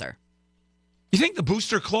Larry Nassar. You think the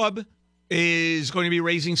Booster Club is going to be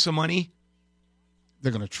raising some money?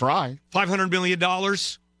 They're going to try. $500 million?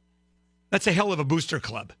 That's a hell of a booster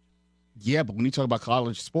club. Yeah, but when you talk about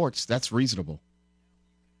college sports, that's reasonable.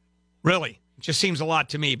 Really? It just seems a lot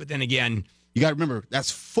to me, but then again... You got to remember,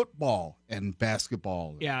 that's football and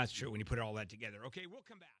basketball. Yeah, that's true when you put all that together. Okay, we'll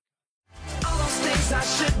come back. All those things I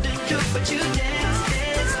shouldn't do, but you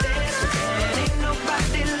dance. Ain't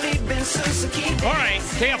nobody leaving, so keep dancing. All right,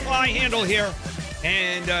 KFI Handel here.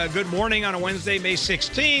 And good morning on a Wednesday, May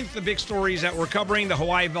 16th. The big stories that we're covering, the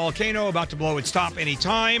Hawaii volcano about to blow its top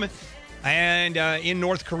anytime. And in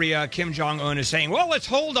North Korea, Kim Jong-un is saying, well, let's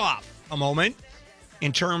hold off a moment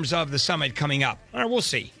in terms of the summit coming up. All right, we'll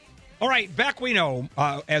see. All right, back we go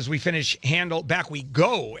as we finish Handel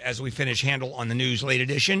on the News Late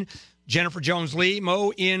Edition. Jennifer Jones-Lee,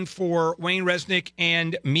 Mo in for Wayne Resnick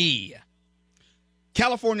and me.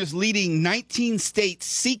 California's leading 19 states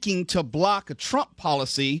seeking to block a Trump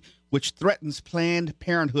policy which threatens Planned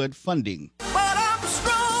Parenthood funding.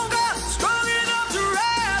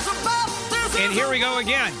 And here we go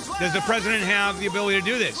again. Does the president have the ability to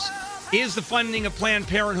do this? Is the funding of Planned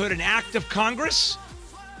Parenthood an act of Congress?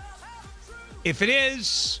 If it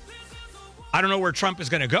is, I don't know where Trump is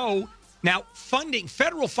going to go. Now,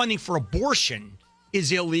 federal funding for abortion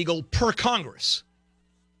is illegal per Congress.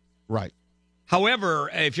 Right.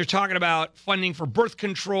 However, if you're talking about funding for birth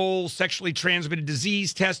control, sexually transmitted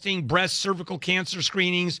disease testing, breast, cervical cancer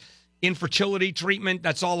screenings, infertility treatment,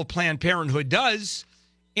 that's all a Planned Parenthood does.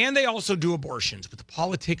 And they also do abortions. But the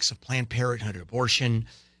politics of Planned Parenthood and abortion,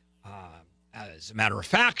 as a matter of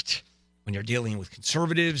fact, when you're dealing with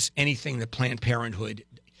conservatives, anything that Planned Parenthood,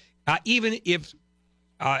 even if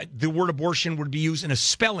the word abortion would be used in a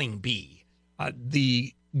spelling bee,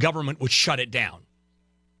 the government would shut it down.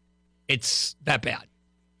 It's that bad.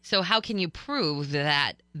 So how can you prove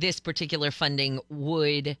that this particular funding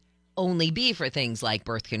would only be for things like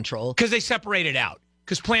birth control? Because they separate it out.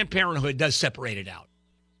 Because Planned Parenthood does separate it out.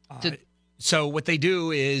 So what they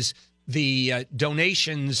do is the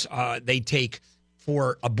donations they take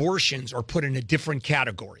for abortions are put in a different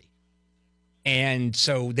category. And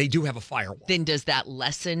so they do have a firewall. Then does that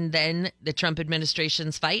lessen then the Trump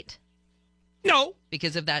administration's fight? No.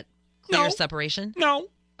 Because of that clear separation? No.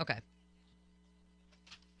 Okay.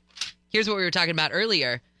 Here's what we were talking about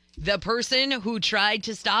earlier. The person who tried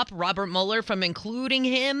to stop Robert Mueller from including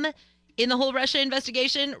him in the whole Russia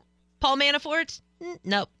investigation, Paul Manafort?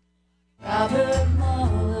 Nope.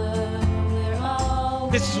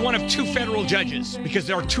 This is one of two federal judges because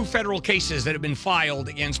there are two federal cases that have been filed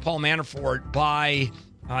against Paul Manafort by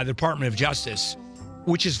the Department of Justice,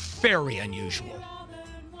 which is very unusual.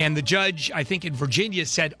 And the judge, I think in Virginia,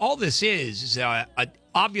 said all this is an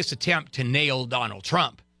obvious attempt to nail Donald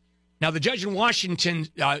Trump. Now, the judge in Washington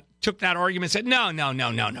took that argument and said,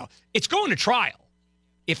 no. It's going to trial.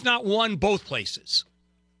 If not one, both places.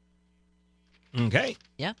 Okay.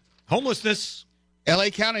 Yeah. Homelessness. L.A.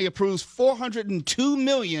 County approves $402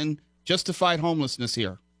 million just to fight homelessness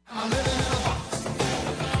here. Are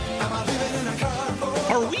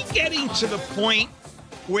we getting to the point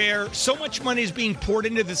where so much money is being poured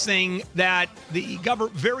into this thing that the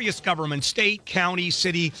various governments, state, county,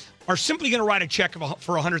 city, are simply going to write a check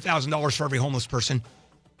for $100,000 for every homeless person?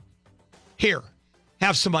 Here,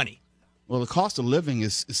 have some money. Well, the cost of living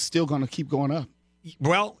is still going to keep going up.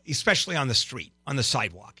 Well, especially on the street, on the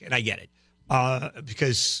sidewalk, and I get it.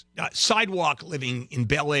 Because sidewalk living in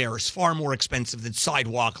Bel Air is far more expensive than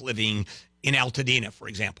sidewalk living in Altadena, for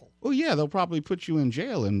example. Oh, yeah, they'll probably put you in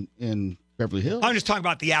jail in Beverly Hills. I'm just talking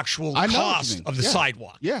about the actual cost of the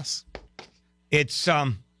sidewalk. Yes. It's,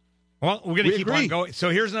 well, we're going to keep on going. So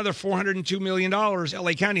here's another $402 million,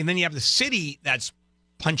 L.A. County, and then you have the city that's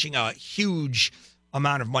punching a huge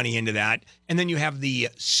amount of money into that, and then you have the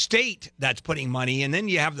state that's putting money, and then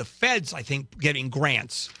you have the feds, I think, getting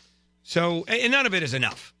grants. So, and none of it is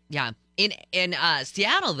enough. Yeah. In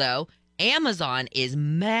Seattle, though, Amazon is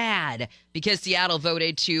mad because Seattle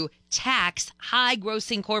voted to tax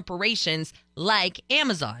high-grossing corporations like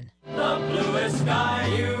Amazon. The bluest sky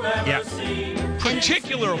you've ever seen.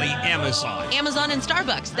 Particularly Amazon. Amazon and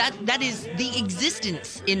Starbucks. That is the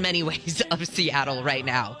existence in many ways of Seattle right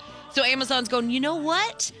now. So Amazon's going, you know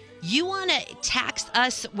what? You want to tax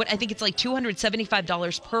us, what I think it's like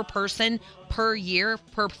 $275 per person per year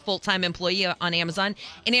per full-time employee on Amazon.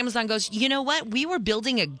 And Amazon goes, you know what? We were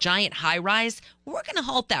building a giant high-rise. We're going to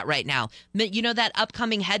halt that right now. You know that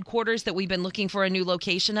upcoming headquarters that we've been looking for a new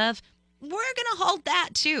location of? We're going to halt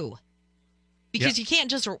that too. Because you can't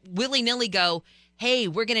just willy-nilly go, hey,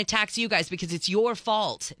 we're going to tax you guys because it's your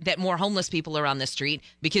fault that more homeless people are on the street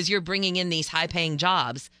because you're bringing in these high-paying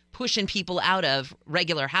jobs, pushing people out of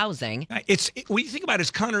regular housing. When you think about it,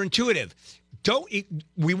 it's counterintuitive.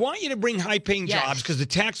 We want you to bring high-paying jobs because the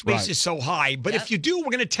tax base is so high, but if you do, we're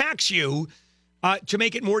going to tax you to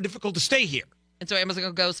make it more difficult to stay here. And so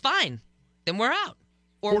Amazon goes, fine, then we're out.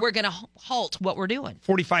 Or we're going to halt what we're doing.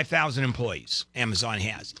 45,000 employees Amazon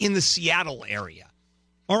has in the Seattle area.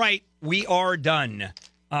 All right, we are done.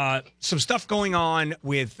 Some stuff going on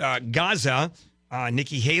with Gaza.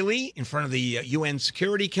 Nikki Haley in front of the UN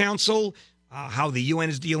Security Council, how the UN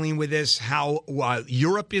is dealing with this, how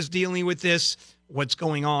Europe is dealing with this, what's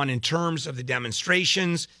going on in terms of the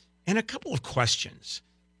demonstrations, and a couple of questions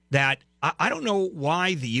that I don't know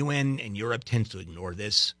why the UN and Europe tends to ignore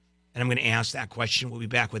this. And I'm going to ask that question. We'll be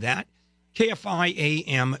back with that. KFI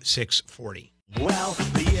AM 640. Well,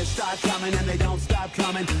 the years start coming and they don't stop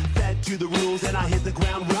coming. Fed to the rules and I hit the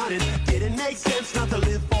ground running. Didn't make sense not to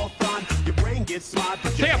live for fun. Your brain gets smart.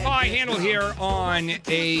 KFI Handel here on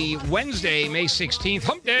a Wednesday, May 16th,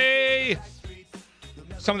 Hump Day.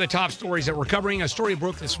 Some of the top stories that we're covering. A story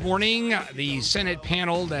broke this morning. The Senate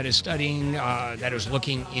panel that is studying, that is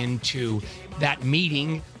looking into that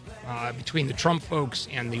meeting between the Trump folks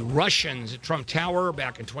and the Russians at Trump Tower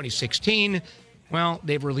back in 2016. Well,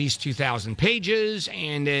 they've released 2,000 pages,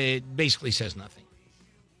 and it basically says nothing.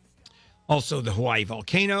 Also, the Hawaii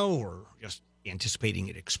volcano, or just anticipating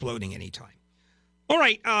it exploding anytime. All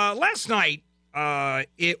right, last night,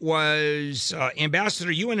 it was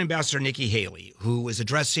UN Ambassador Nikki Haley who was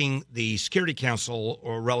addressing the Security Council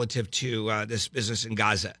relative to this business in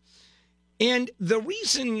Gaza. And the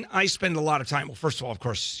reason I spend a lot of time, well, first of all, of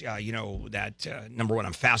course, you know that, number one,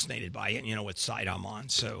 I'm fascinated by it, and you know what side I'm on,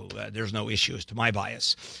 so there's no issue as to my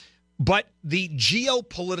bias. But the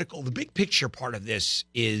geopolitical, the big picture part of this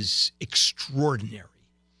is extraordinary.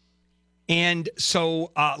 And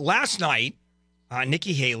so last night,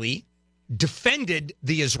 Nikki Haley defended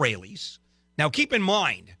the Israelis. Now, keep in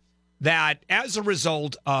mind that as a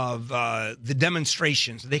result of the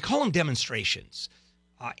demonstrations, they call them demonstrations,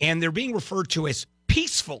 and they're being referred to as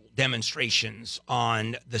peaceful demonstrations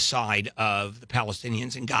on the side of the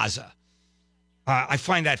Palestinians in Gaza. I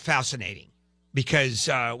find that fascinating because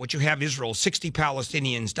what you have Israel, 60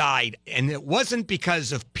 Palestinians died, and it wasn't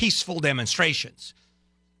because of peaceful demonstrations.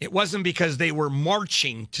 It wasn't because they were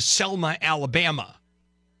marching to Selma, Alabama.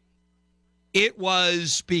 It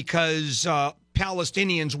was because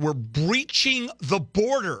Palestinians were breaching the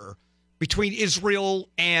border between Israel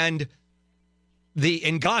and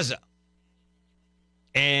Gaza.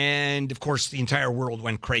 And, of course, the entire world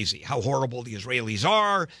went crazy. How horrible the Israelis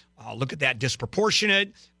are. Look at that,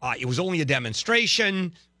 disproportionate. It was only a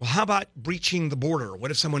demonstration. Well, how about breaching the border?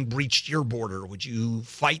 What if someone breached your border? Would you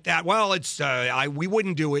fight that? Well, we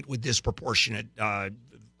wouldn't do it with disproportionate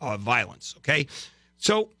violence, okay?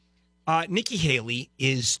 So Nikki Haley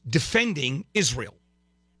is defending Israel.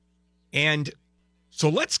 And so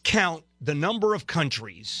let's count the number of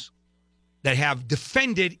countries that have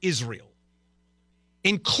defended Israel,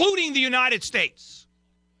 including the United States.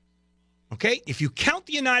 Okay? If you count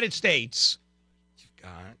the United States, you've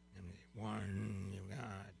got one, you've got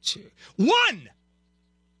two. One!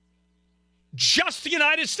 Just the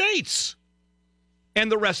United States.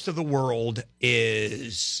 And the rest of the world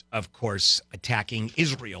is, of course, attacking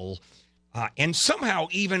Israel and somehow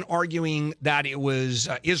even arguing that it was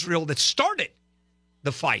Israel that started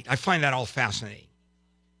the fight. I find that all fascinating.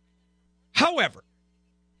 However,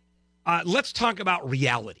 let's talk about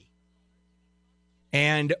reality.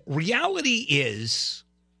 And reality is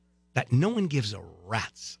that no one gives a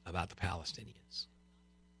rat's about the Palestinians.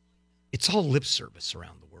 It's all lip service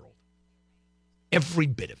around the world. Every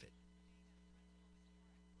bit of it.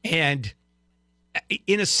 And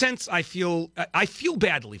in a sense, I feel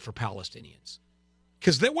badly for Palestinians.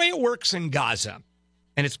 Because the way it works in Gaza,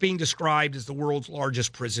 and it's being described as the world's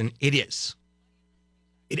largest prison, it is.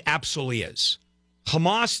 It absolutely is.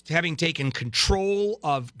 Hamas, having taken control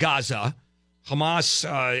of Gaza, Hamas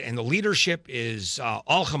and the leadership is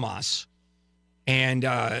all Hamas, and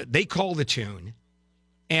they call the tune.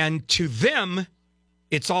 And to them,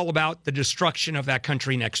 it's all about the destruction of that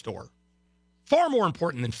country next door. Far more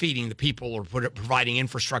important than feeding the people or providing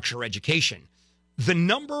infrastructure or education. The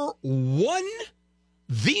number one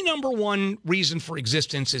reason for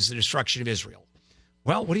existence is the destruction of Israel.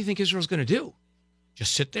 Well, what do you think Israel's going to do?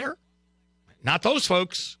 Just sit there? Not those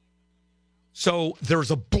folks. So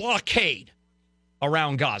there's a blockade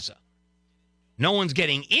around Gaza. No one's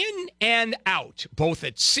getting in and out, both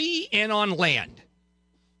at sea and on land.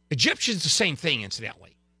 Egyptians, the same thing,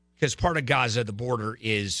 incidentally, because part of Gaza, the border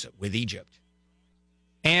is with Egypt.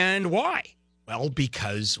 And why? Well,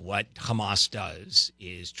 because what Hamas does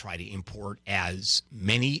is try to import as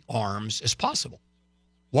many arms as possible.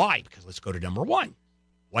 Why? Because let's go to number one.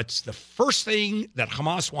 What's the first thing that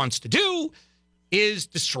Hamas wants to do is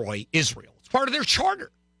destroy Israel. It's part of their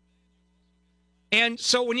charter. And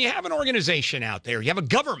so when you have an organization out there, you have a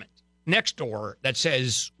government next door that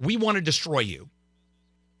says, we want to destroy you,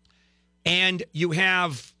 and you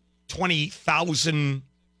have 20,000,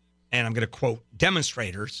 and I'm going to quote,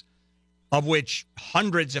 demonstrators, of which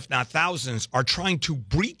hundreds, if not thousands, are trying to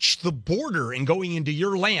breach the border and going into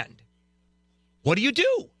your land. What do you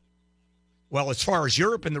do? Well, as far as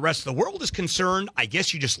Europe and the rest of the world is concerned, I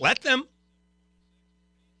guess you just let them.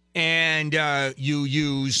 And you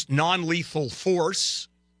use non-lethal force.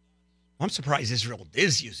 I'm surprised Israel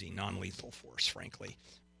is using non-lethal force, frankly,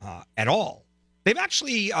 at all. They've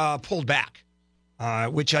actually pulled back,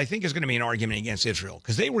 which I think is going to be an argument against Israel,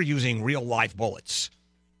 because they were using real live bullets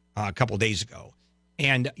a couple days ago.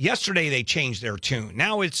 And yesterday they changed their tune.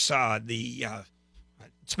 Now it's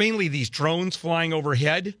it's mainly these drones flying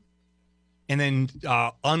overhead and then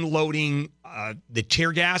unloading the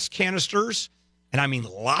tear gas canisters. And I mean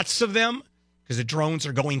lots of them, because the drones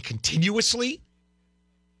are going continuously.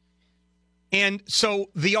 And so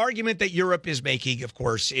the argument that Europe is making, of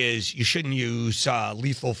course, is you shouldn't use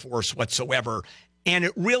lethal force whatsoever. And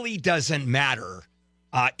it really doesn't matter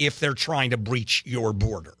if they're trying to breach your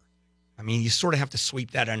border. I mean, you sort of have to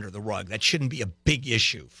sweep that under the rug. That shouldn't be a big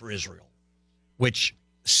issue for Israel, which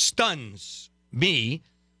stuns me,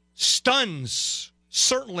 stuns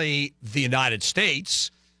certainly the United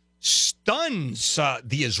States, stuns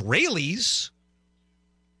the Israelis.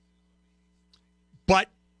 But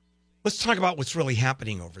let's talk about what's really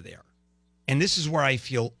happening over there. And this is where I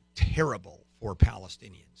feel terrible for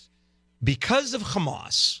Palestinians. Because of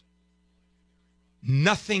Hamas,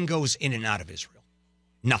 nothing goes in and out of Israel.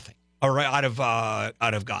 Nothing. Or out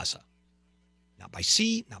of Gaza. Not by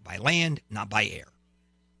sea, not by land, not by air.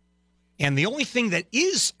 And the only thing that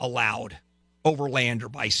is allowed over land or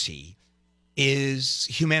by sea is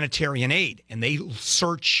humanitarian aid. And they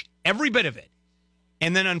search every bit of it.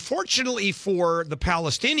 And then unfortunately for the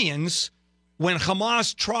Palestinians, when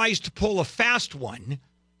Hamas tries to pull a fast one,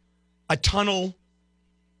 a tunnel,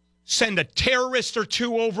 send a terrorist or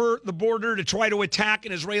two over the border to try to attack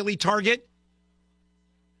an Israeli target,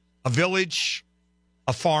 a village,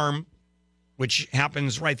 a farm which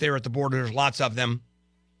happens right there at the border. There's lots of them.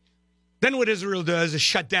 Then what Israel does is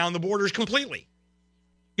shut down the borders completely.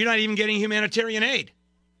 You're not even getting humanitarian aid.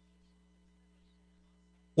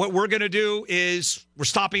 What we're going to do is we're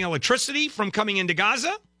stopping electricity from coming into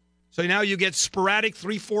Gaza. So now you get sporadic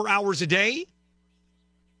 3-4 hours a day.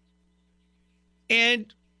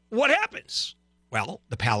 And what happens? Well,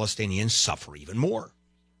 the Palestinians suffer even more.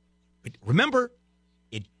 But remember,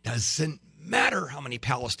 it doesn't matter how many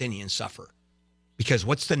Palestinians suffer. Because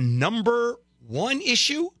what's the number one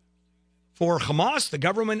issue for Hamas, the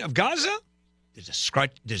government of Gaza? The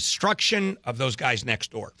destruction of those guys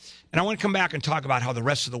next door. And I want to come back and talk about how the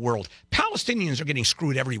rest of the world, Palestinians are getting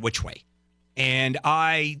screwed every which way. And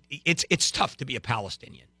it's tough to be a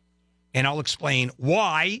Palestinian. And I'll explain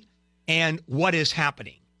why and what is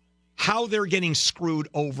happening. How they're getting screwed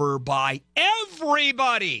over by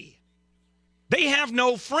everybody. They have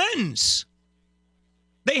no friends.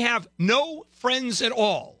 They have no friends at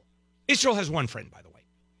all. Israel has one friend, by the way.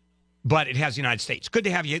 But it has the United States. Good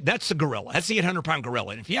to have you. That's the gorilla. That's the 800-pound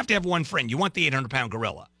gorilla. And if you have to have one friend, you want the 800-pound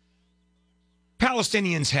gorilla.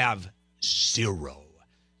 Palestinians have zero.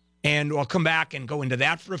 And we'll come back and go into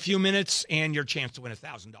that for a few minutes and your chance to win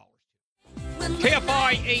 $1,000.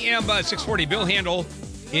 KFI AM 640, Bill Handel.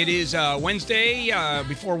 It is Wednesday.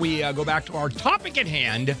 Before we go back to our topic at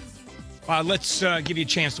hand, let's give you a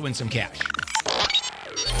chance to win some cash.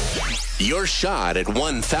 Your shot at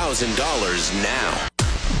 $1,000 now.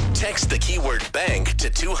 Text the keyword bank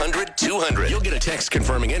to 200-200. You'll get a text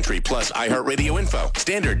confirming entry plus iHeartRadio info.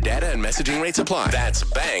 Standard data and messaging rates apply. That's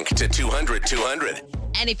bank to 200-200.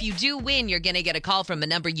 And if you do win, you're going to get a call from a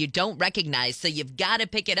number you don't recognize, so you've got to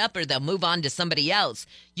pick it up or they'll move on to somebody else.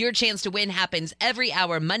 Your chance to win happens every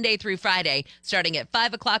hour, Monday through Friday, starting at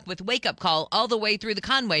 5 o'clock with Wake Up Call all the way through the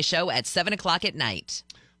Conway Show at 7 o'clock at night.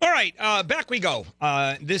 All right, back we go.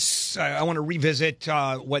 I want to revisit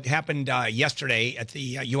what happened yesterday at the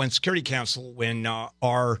UN Security Council when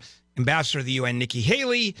our ambassador to the UN, Nikki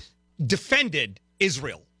Haley, defended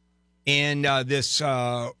Israel in this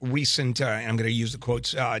recent, and I'm going to use the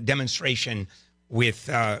quotes, demonstration with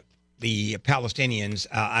the Palestinians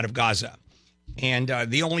out of Gaza. And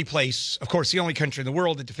the only place, of course, the only country in the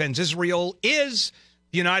world that defends Israel is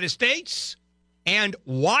the United States. And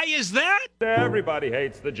why is that? Everybody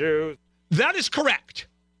hates the Jews. That is correct.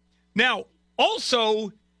 Now,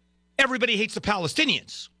 also, everybody hates the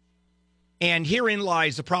Palestinians. And herein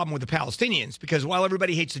lies the problem with the Palestinians, because while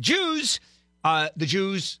everybody hates the Jews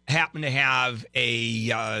happen to have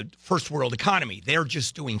a first world economy. They're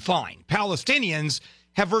just doing fine. Palestinians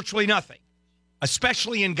have virtually nothing,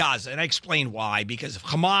 especially in Gaza. And I explain why, because of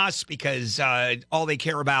Hamas, because all they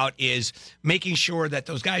care about is making sure that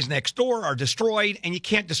those guys next door are destroyed, and you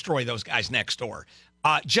can't destroy those guys next door.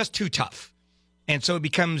 Just too tough. And so it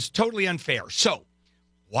becomes totally unfair. So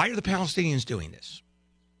why are the Palestinians doing this?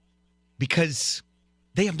 Because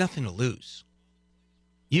they have nothing to lose.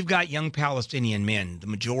 You've got young Palestinian men. The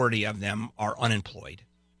majority of them are unemployed.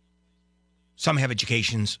 Some have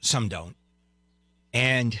educations, some don't.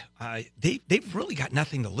 And they've really got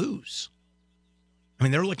nothing to lose. I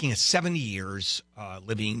mean, they're looking at 70 years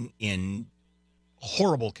living in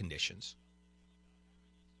horrible conditions.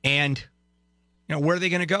 And, where are they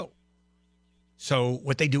going to go? So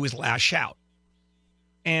what they do is lash out.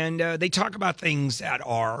 And they talk about things that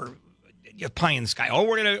are pie in the sky. Oh,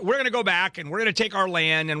 we're gonna go back and we're gonna take our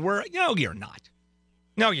land, and no, you're not.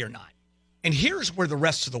 No, you're not. And here's where the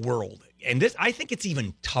rest of the world, and this, I think it's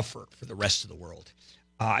even tougher for the rest of the world,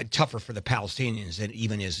 tougher for the Palestinians than it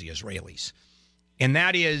even is the Israelis. And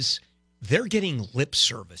that is, they're getting lip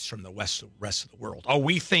service from the rest of the world. Oh,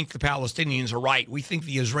 we think the Palestinians are right. We think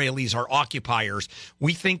the Israelis are occupiers.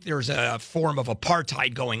 We think there's a form of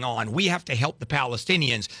apartheid going on. We have to help the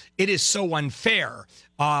Palestinians. It is so unfair.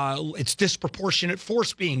 It's disproportionate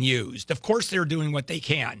force being used. Of course, they're doing what they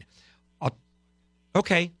can.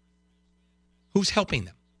 Okay. Who's helping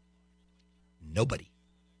them? Nobody.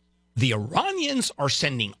 The Iranians are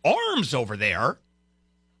sending arms over there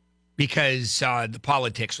because the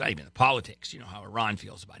politics, not even the politics, how Iran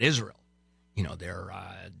feels about Israel.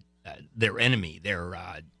 Their enemy, their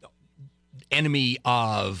enemy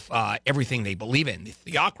of everything they believe in, the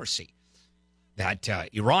theocracy that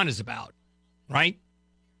Iran is about, right?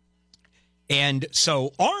 And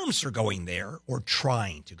so arms are going there, or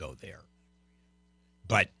trying to go there.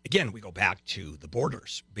 But again, we go back to the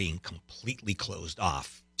borders being completely closed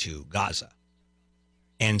off to Gaza.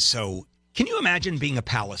 And so can you imagine being a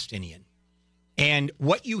Palestinian? And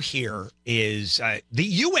what you hear is the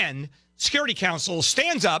UN Security Council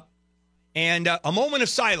stands up and a moment of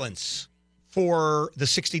silence for the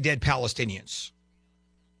 60 dead Palestinians.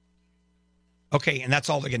 Okay, and that's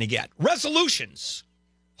all they're going to get. Resolutions.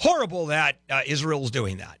 Horrible that Israel's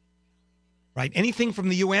doing that. Right? Anything from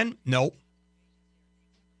the UN? No.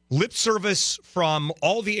 Lip service from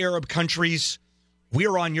all the Arab countries.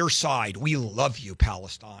 We're on your side. We love you,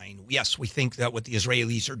 Palestine. Yes, we think that what the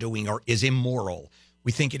Israelis are doing is immoral.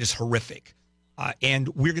 We think it is horrific. And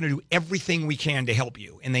we're going to do everything we can to help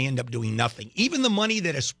you. And they end up doing nothing. Even the money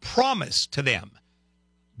that is promised to them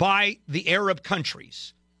by the Arab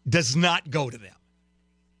countries does not go to them.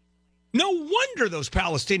 No wonder those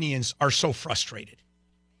Palestinians are so frustrated.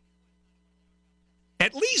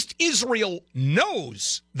 At least Israel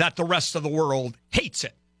knows that the rest of the world hates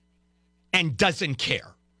it and doesn't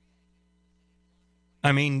care.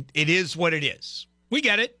 I mean, it is what it is. We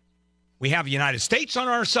get it. We have the United States on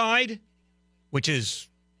our side, which is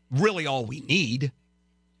really all we need.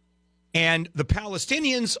 And the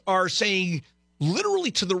Palestinians are saying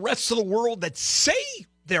literally to the rest of the world that say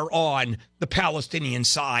they're on the Palestinian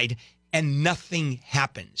side, and nothing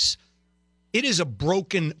happens. It is a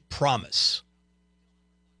broken promise.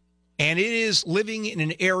 And it is living in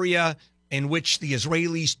an area in which the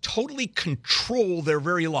Israelis totally control their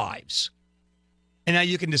very lives. And now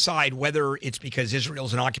you can decide whether it's because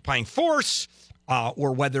Israel's an occupying force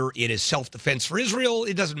or whether it is self-defense for Israel.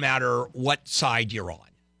 It doesn't matter what side you're on.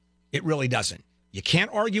 It really doesn't. You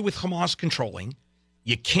can't argue with Hamas controlling.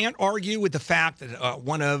 You can't argue with the fact that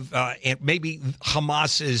one of maybe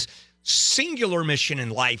Hamas's singular mission in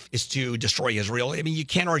life is to destroy Israel. I mean, you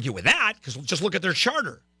can't argue with that because just look at their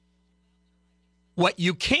charter. What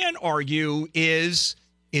you can argue is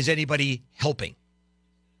anybody helping?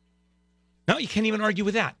 No, you can't even argue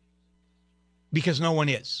with that because no one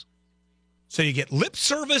is. So you get lip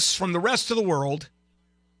service from the rest of the world.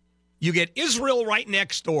 You get Israel right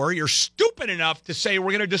next door. You're stupid enough to say we're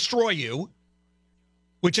going to destroy you,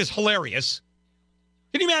 which is hilarious.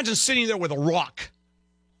 Can you imagine sitting there with a rock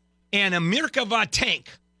and a Merkava tank,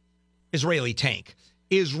 Israeli tank,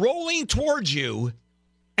 is rolling towards you,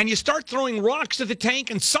 and you start throwing rocks at the tank,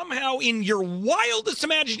 and somehow in your wildest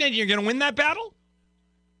imagination, you're going to win that battle?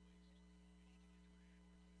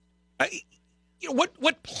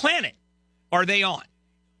 What planet are they on?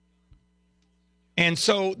 And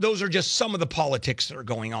so those are just some of the politics that are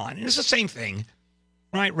going on. And it's the same thing,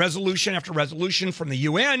 right? Resolution after resolution from the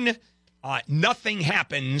UN. Nothing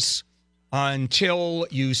happens until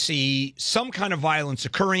you see some kind of violence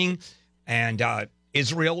occurring. And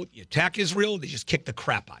Israel, you attack Israel, they just kick the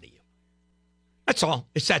crap out of you. That's all.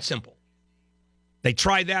 It's that simple. They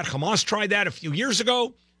tried that. Hamas tried that a few years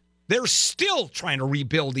ago. They're still trying to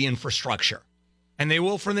rebuild the infrastructure. And they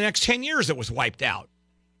will for the next 10 years. It was wiped out.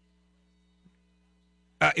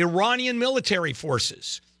 Iranian military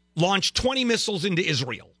forces launched 20 missiles into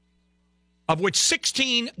Israel, of which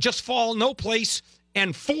 16 just fall no place,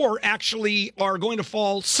 and 4 actually are going to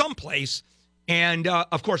fall someplace. And,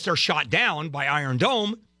 of course, they're shot down by Iron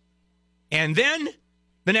Dome. And then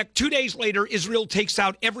the next 2 days later, Israel takes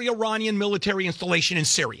out every Iranian military installation in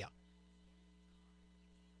Syria.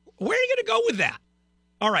 Where are you going to go with that?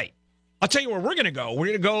 All right. I'll tell you where we're going to go. We're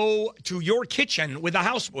going to go to your kitchen with a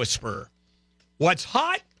house whisperer. What's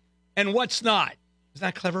hot and what's not. Isn't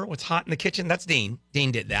that clever? What's hot in the kitchen? That's Dean.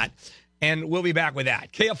 Dean did that. And we'll be back with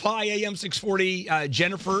that. KFI AM 640,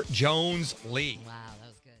 Jennifer Jones-Lee. Wow, that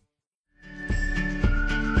was good.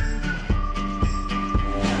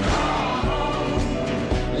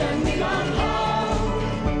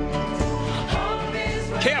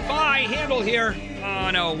 KFI Handel here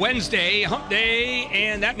on a Wednesday, hump day,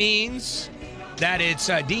 and that means that it's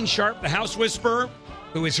Dean Sharp, the House Whisperer,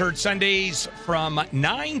 who is heard Sundays from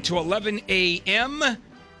 9 to 11 a.m.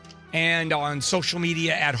 and on social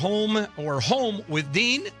media at home or Home with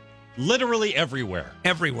Dean. Literally everywhere.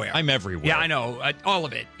 Everywhere. I'm everywhere. Yeah, I know. All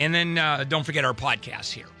of it. And then don't forget our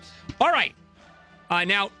podcast here. All right.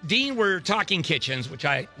 Now, Dean, we're talking kitchens, which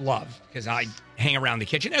I love because I hang around the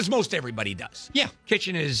kitchen, as most everybody does. Yeah.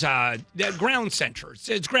 Kitchen is the ground center.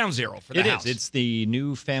 It's ground zero for the house. It is. It's the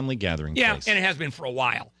new family gathering place. Yeah, and it has been for a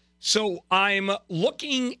while. So I'm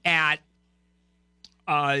looking at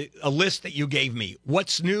a list that you gave me.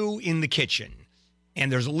 What's new in the kitchen?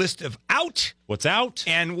 And there's a list of out. What's out?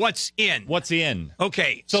 And what's in. What's in.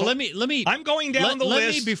 Okay. So let me. I'm going down the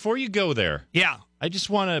list. Before you go there. Yeah. I just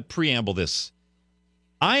want to preamble this.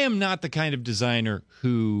 I am not the kind of designer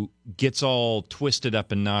who gets all twisted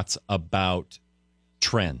up in knots about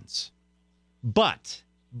trends. But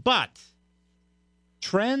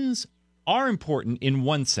trends are important in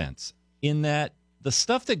one sense, in that the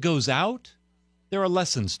stuff that goes out, there are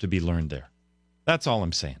lessons to be learned there. That's all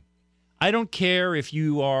I'm saying. I don't care if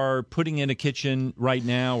you are putting in a kitchen right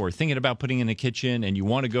now or thinking about putting in a kitchen and you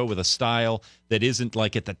want to go with a style that isn't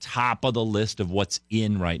like at the top of the list of what's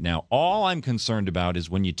in right now. All I'm concerned about is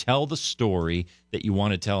when you tell the story that you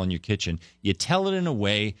want to tell in your kitchen, you tell it in a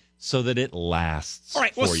way so that it lasts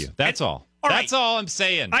for you. That's all. That's all I'm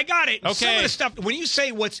saying. I got it. Okay. Some of the stuff, when you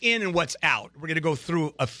say what's in and what's out, we're going to go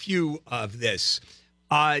through a few of this.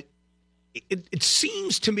 It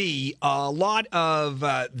seems to me a lot of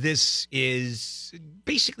this is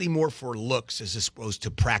basically more for looks as opposed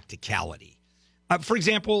to practicality. For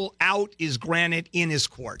example, out is granite, in is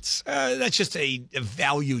quartz. That's just a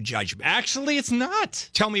value judgment. Actually, it's not.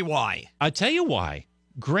 Tell me why. I'll tell you why.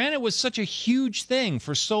 Granite was such a huge thing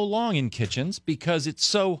for so long in kitchens because it's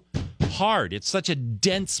so hard. It's such a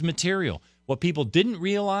dense material. What people didn't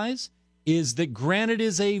realize is that granite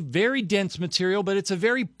is a very dense material, but it's a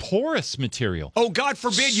very porous material. Oh, God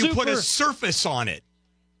forbid you put a surface on it.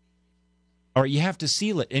 Or you have to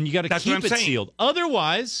seal it, and you got to keep it sealed.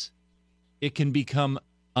 Otherwise, it can become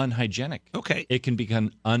unhygienic. Okay. It can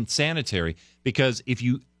become unsanitary because if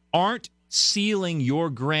you aren't sealing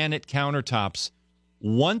your granite countertops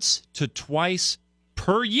once to twice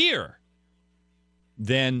per year,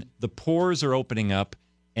 then the pores are opening up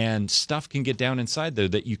and stuff can get down inside there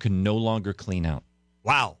that you can no longer clean out.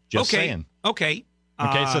 Wow. Just saying. Okay.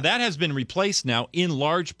 So that has been replaced now in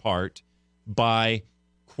large part by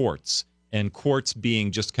quartz, and quartz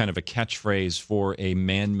being just kind of a catchphrase for a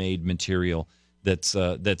man-made material that's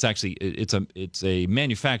actually it's a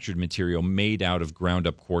manufactured material made out of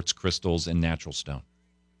ground-up quartz crystals and natural stone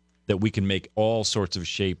that we can make all sorts of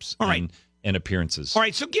shapes and appearances. All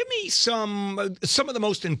right, so give me some of the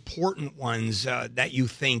most important ones that you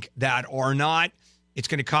think that are not, it's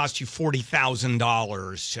going to cost you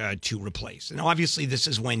 $40,000 to replace. And obviously this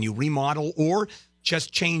is when you remodel or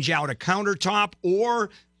just change out a countertop, or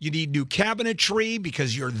you need new cabinetry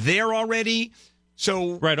because you're there already.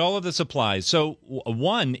 So right, all of this applies. So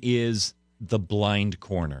one is the blind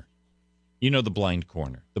corner. You know the blind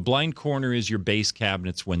corner. The blind corner is your base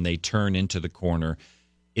cabinets when they turn into the corner.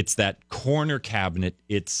 It's that corner cabinet.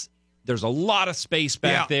 There's a lot of space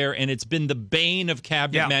back there, and it's been the bane of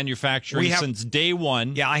cabinet manufacturing since day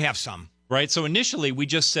one. Yeah, I have some. Right? So initially, we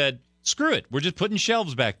just said, screw it. We're just putting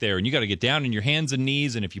shelves back there, and you got to get down on your hands and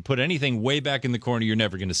knees, and if you put anything way back in the corner, you're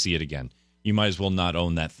never going to see it again. You might as well not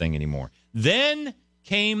own that thing anymore. Then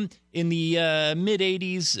came, in the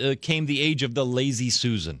mid-'80s, came the age of the Lazy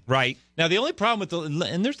Susan. Right. Now, the only problem with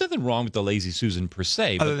and there's nothing wrong with the Lazy Susan per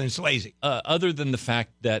se. Other than it's lazy. Other than the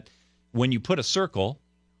fact that when you put a circle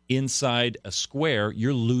inside a square,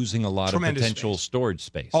 you're losing a lot of potential storage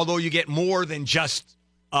space. Although you get more than just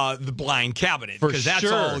the blind cabinet, because that's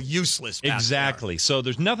all useless. Exactly. So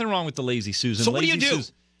there's nothing wrong with the Lazy Susan. So what do you do?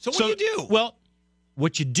 So what do you do? Well,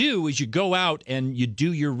 what you do is you go out and you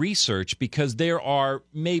do your research, because there are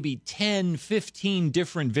maybe 10, 15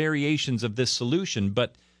 different variations of this solution,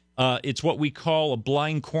 but it's what we call a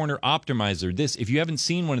blind corner optimizer. If you haven't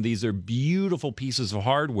seen one of these, they're beautiful pieces of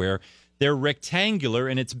hardware. They're rectangular,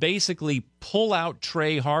 and it's basically pull-out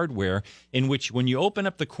tray hardware in which when you open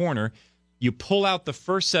up the corner, you pull out the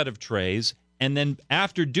first set of trays, and then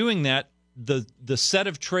after doing that, the set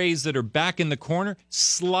of trays that are back in the corner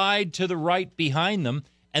slide to the right behind them,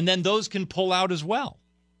 and then those can pull out as well.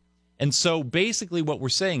 And so basically what we're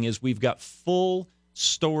saying is we've got full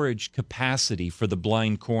storage capacity for the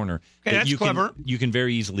blind corner that that's clever. You can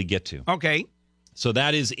very easily get to. Okay. So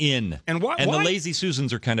that is in. And why? The Lazy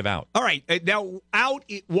Susans are kind of out. All right. Now,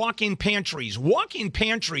 walk-in pantries. Walk-in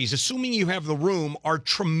pantries, assuming you have the room, are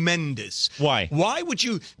tremendous. Why? Why would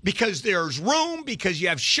you? Because there's room, because you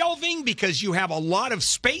have shelving, because you have a lot of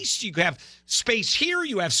space. You have space here.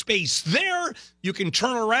 You have space there. You can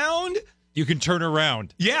turn around. You can turn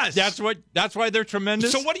around. Yes. That's why they're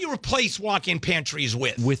tremendous. So what do you replace walk-in pantries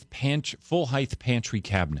with? With full-height pantry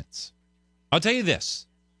cabinets. I'll tell you this.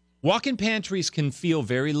 Walk-in pantries can feel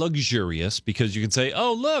very luxurious because you can say,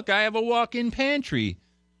 oh, look, I have a walk-in pantry.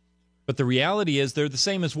 But the reality is they're the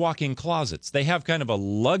same as walk-in closets. They have kind of a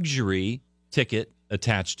luxury ticket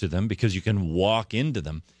attached to them because you can walk into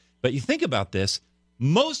them. But you think about this,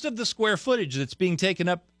 most of the square footage that's being taken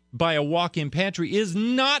up by a walk-in pantry is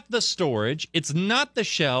not the storage. It's not the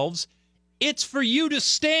shelves. It's for you to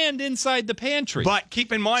stand inside the pantry. But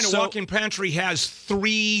keep in mind, a walk-in pantry has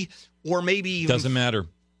 3 or maybe even... Doesn't matter.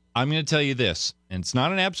 I'm going to tell you this, and it's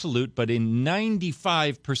not an absolute, but in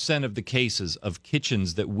 95% of the cases of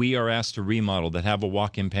kitchens that we are asked to remodel that have a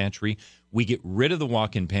walk-in pantry, we get rid of the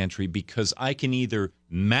walk-in pantry because I can either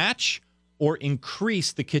match or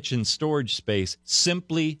increase the kitchen storage space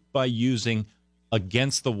simply by using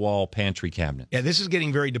against the wall pantry cabinet. Yeah, this is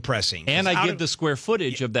getting very depressing. And I give the square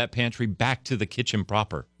footage of that pantry back to the kitchen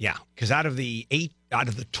proper. Yeah, because out of the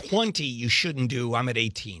 20 you shouldn't do, I'm at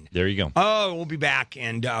 18. There you go. Oh, we'll be back.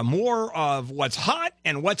 And more of what's hot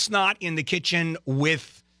and what's not in the kitchen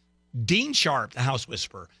with Dean Sharp, the House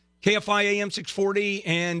Whisperer. KFI AM 640.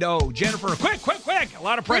 And, Jennifer, quick. A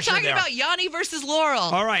lot of pressure We're talking there. about Yanni versus Laurel.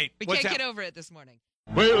 All right. We can't get over it this morning.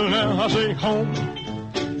 Well, now I say home,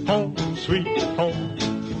 sweet home.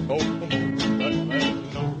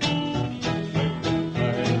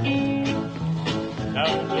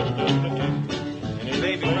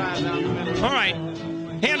 All right.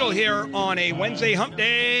 Handel here on a Wednesday hump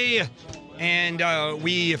day. And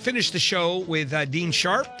we finished the show with Dean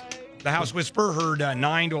Sharp, the House Whisperer, heard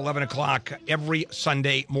 9 to 11 o'clock every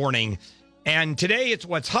Sunday morning. And today it's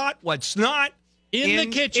what's hot, what's not. In the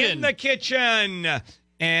kitchen. In the kitchen.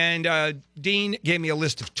 And Dean gave me a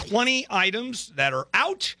list of 20 items that are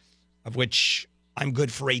out, of which I'm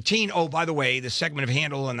good for 18. Oh, by the way, the segment of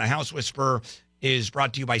Handel and the House Whisperer is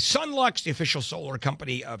brought to you by Sunlux, the official solar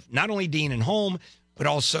company of not only Dean and Home, but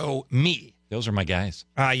also me. Those are my guys.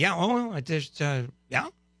 Yeah. Oh, there's, yeah.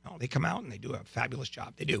 Oh, they come out and they do a fabulous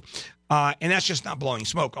job. They do. And that's just not blowing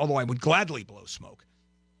smoke, although I would gladly blow smoke.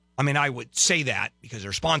 I mean, I would say that because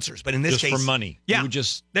they're sponsors, but in this case, for money. Yeah,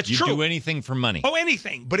 That's true. Do anything for money. Oh,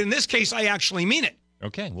 anything. But in this case, I actually mean it.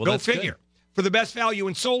 Okay, well, Go that's figure. good. For the best value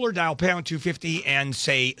in solar, dial pound 250 and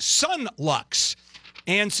say Sunlux,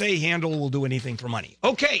 and say Handel will do anything for money.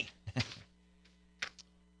 Okay.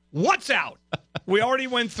 What's out? We already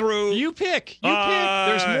went through. You pick.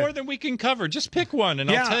 There's more than we can cover. Just pick one,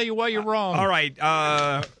 and I'll tell you why you're wrong. All right.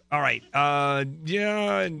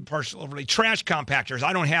 Yeah, partial overlay. Trash compactors.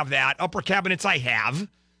 I don't have that. Upper cabinets, I have.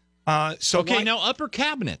 Now upper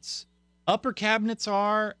cabinets. Upper cabinets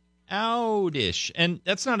are out-ish. And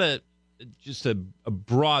that's not just a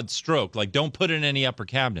broad stroke. Like, don't put in any upper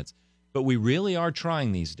cabinets. But we really are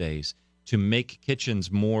trying these days to make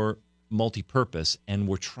kitchens more multi-purpose, and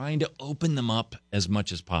we're trying to open them up as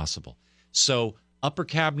much as possible. So upper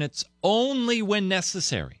cabinets only when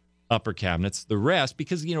necessary. Upper cabinets, the rest,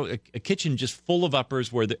 because, a kitchen just full of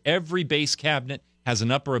uppers where every base cabinet has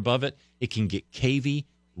an upper above it, it can get cavey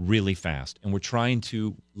really fast. And we're trying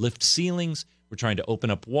to lift ceilings. We're trying to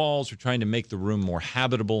open up walls. We're trying to make the room more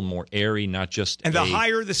habitable, more airy, not just And the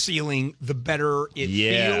higher the ceiling, the better it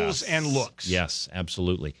feels and looks. Yes,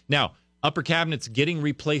 absolutely. Now, upper cabinets getting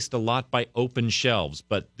replaced a lot by open shelves,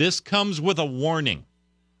 but this comes with a warning.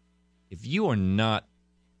 If you are not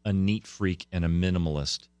a neat freak and a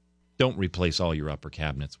minimalist, don't replace all your upper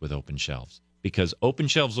cabinets with open shelves, because open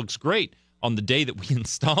shelves looks great on the day that we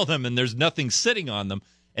install them and there's nothing sitting on them.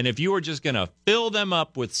 And if you are just going to fill them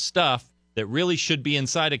up with stuff that really should be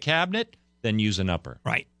inside a cabinet, then use an upper.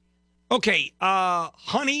 Right. Okay,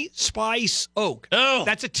 honey spice oak. Oh,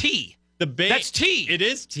 that's a tea. That's tea. It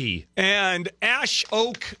is tea. And ash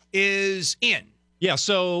oak is in. Yeah,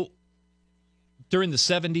 so during the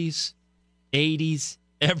 70s, 80s,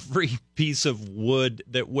 every piece of wood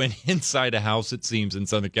that went inside a house, it seems, in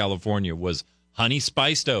Southern California was honey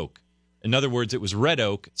spiced oak. In other words, it was red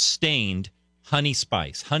oak stained honey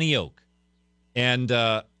spice, honey oak. And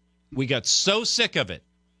we got so sick of it,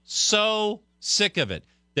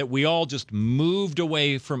 that we all just moved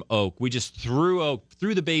away from oak. We just threw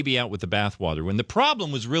the baby out with the bathwater, when the problem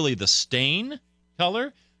was really the stain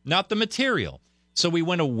color, not the material. So we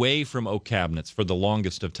went away from oak cabinets for the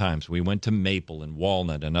longest of times. We went to maple and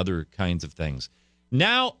walnut and other kinds of things.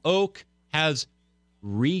 Now oak has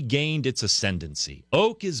regained its ascendancy.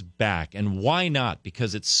 Oak is back, and why not?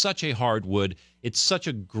 Because it's such a hard wood. It's such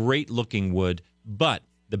a great-looking wood, but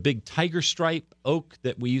the big tiger stripe oak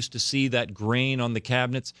that we used to see, that grain on the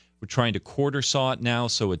cabinets, we're trying to quarter saw it now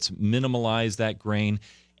so it's minimalized that grain.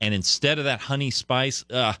 And instead of that honey spice,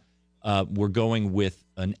 we're going with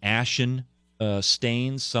an ashen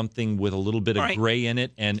stain, something with a little bit of gray in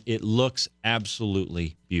it, and it looks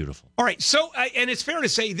absolutely beautiful. All right, so and it's fair to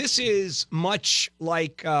say this is much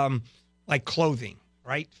like clothing,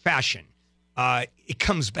 right? Fashion. It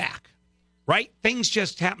comes back. Right? Things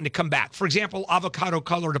just happen to come back. For example,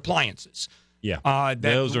 avocado-colored appliances. Yeah.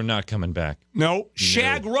 Those are not coming back. No.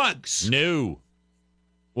 Shag rugs. No.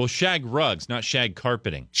 Well, shag rugs, not shag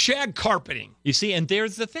carpeting. Shag carpeting. You see, and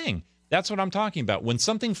there's the thing. That's what I'm talking about. When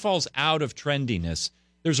something falls out of trendiness,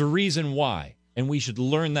 there's a reason why. And we should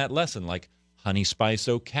learn that lesson, like honey spice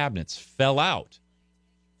oak cabinets fell out.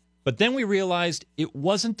 But then we realized it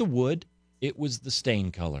wasn't the wood, it was the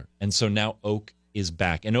stain color. And so now oak is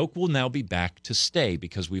back. And oak will now be back to stay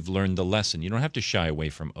because we've learned the lesson. You don't have to shy away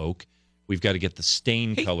from oak. We've got to get the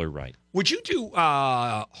stain color right. Would you do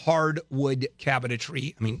hardwood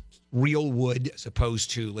cabinetry? I mean, real wood as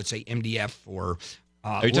opposed to, let's say, MDF or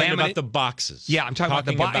Are you talking about the boxes? Yeah, I'm talking about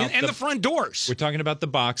the boxes and the front doors. We're talking about the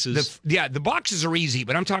boxes. The boxes are easy,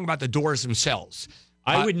 but I'm talking about the doors themselves.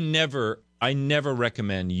 I never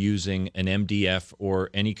recommend using an MDF or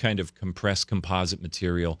any kind of compressed composite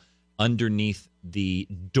material underneath the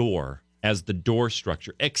door as the door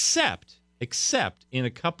structure, except in a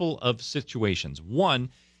couple of situations. One,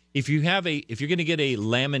 if you're going to get a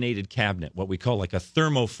laminated cabinet, what we call like a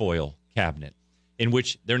thermofoil cabinet, in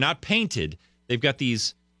which they're not painted, they've got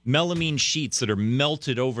these melamine sheets that are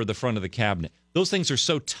melted over the front of the cabinet. Those things are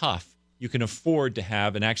so tough, you can afford to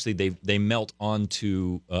have, and actually they melt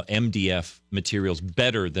onto MDF materials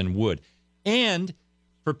better than wood. And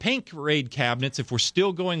for paint grade cabinets, if we're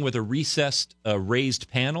still going with a recessed raised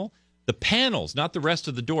panel, the panels, not the rest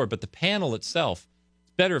of the door, but the panel itself,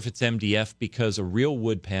 it's better if it's MDF because a real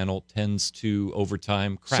wood panel tends to, over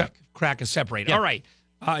time, crack. Crack and separate. Yeah. All right.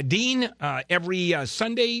 Dean, every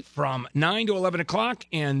Sunday from 9 to 11 o'clock,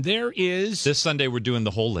 and there is... This Sunday we're doing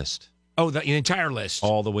the whole list. Oh, the entire list.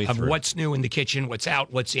 All the way of through. What's new in the kitchen, what's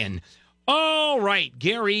out, what's in. All right,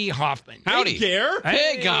 Gary Hoffman. Howdy. Hey, Gare.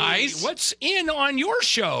 Hey, guys. What's in on your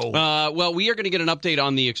show? Well, we are going to get an update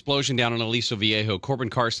on the explosion down in Aliso Viejo. Corbin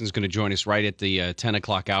Carson's going to join us right at the 10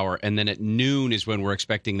 o'clock hour, and then at noon is when we're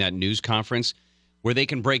expecting that news conference where they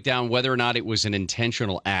can break down whether or not it was an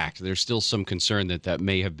intentional act. There's still some concern that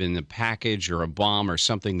may have been a package or a bomb or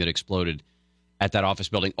something that exploded at that office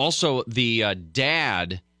building. Also, the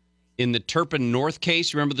dad in the Turpin North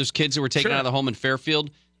case, remember those kids that were taken out of the home in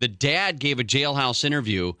Fairfield? The dad gave a jailhouse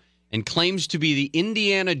interview and claims to be the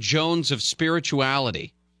Indiana Jones of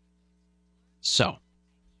spirituality. So,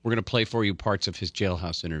 we're going to play for you parts of his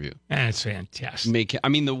jailhouse interview. That's fantastic.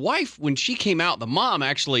 The wife, when she came out, the mom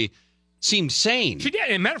actually seemed sane. She did.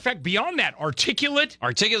 As a matter of fact, beyond that, articulate.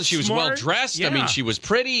 She was smart. well dressed. Yeah. I mean, she was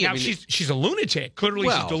pretty. Now, she's a lunatic. Clearly,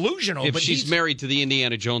 she's delusional. If but she's married to the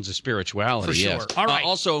Indiana Jones of spirituality, for sure. yes. All right.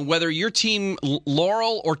 Also, whether you're Team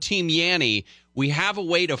Laurel or Team Yanny, we have a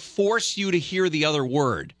way to force you to hear the other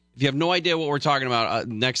word. If you have no idea what we're talking about,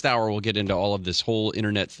 next hour we'll get into all of this whole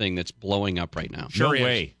internet thing that's blowing up right now. No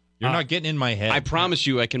way. You're not getting in my head. I promise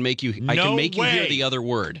you, I can make you. I can make you hear the other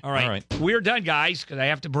word. All right. We're done, guys, because I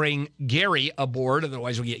have to bring Gary aboard.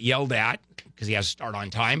 Otherwise, we'll get yelled at because he has to start on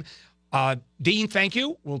time. Dean, thank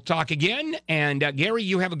you. We'll talk again. And Gary,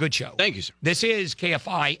 you have a good show. Thank you, sir. This is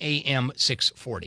KFI AM 640.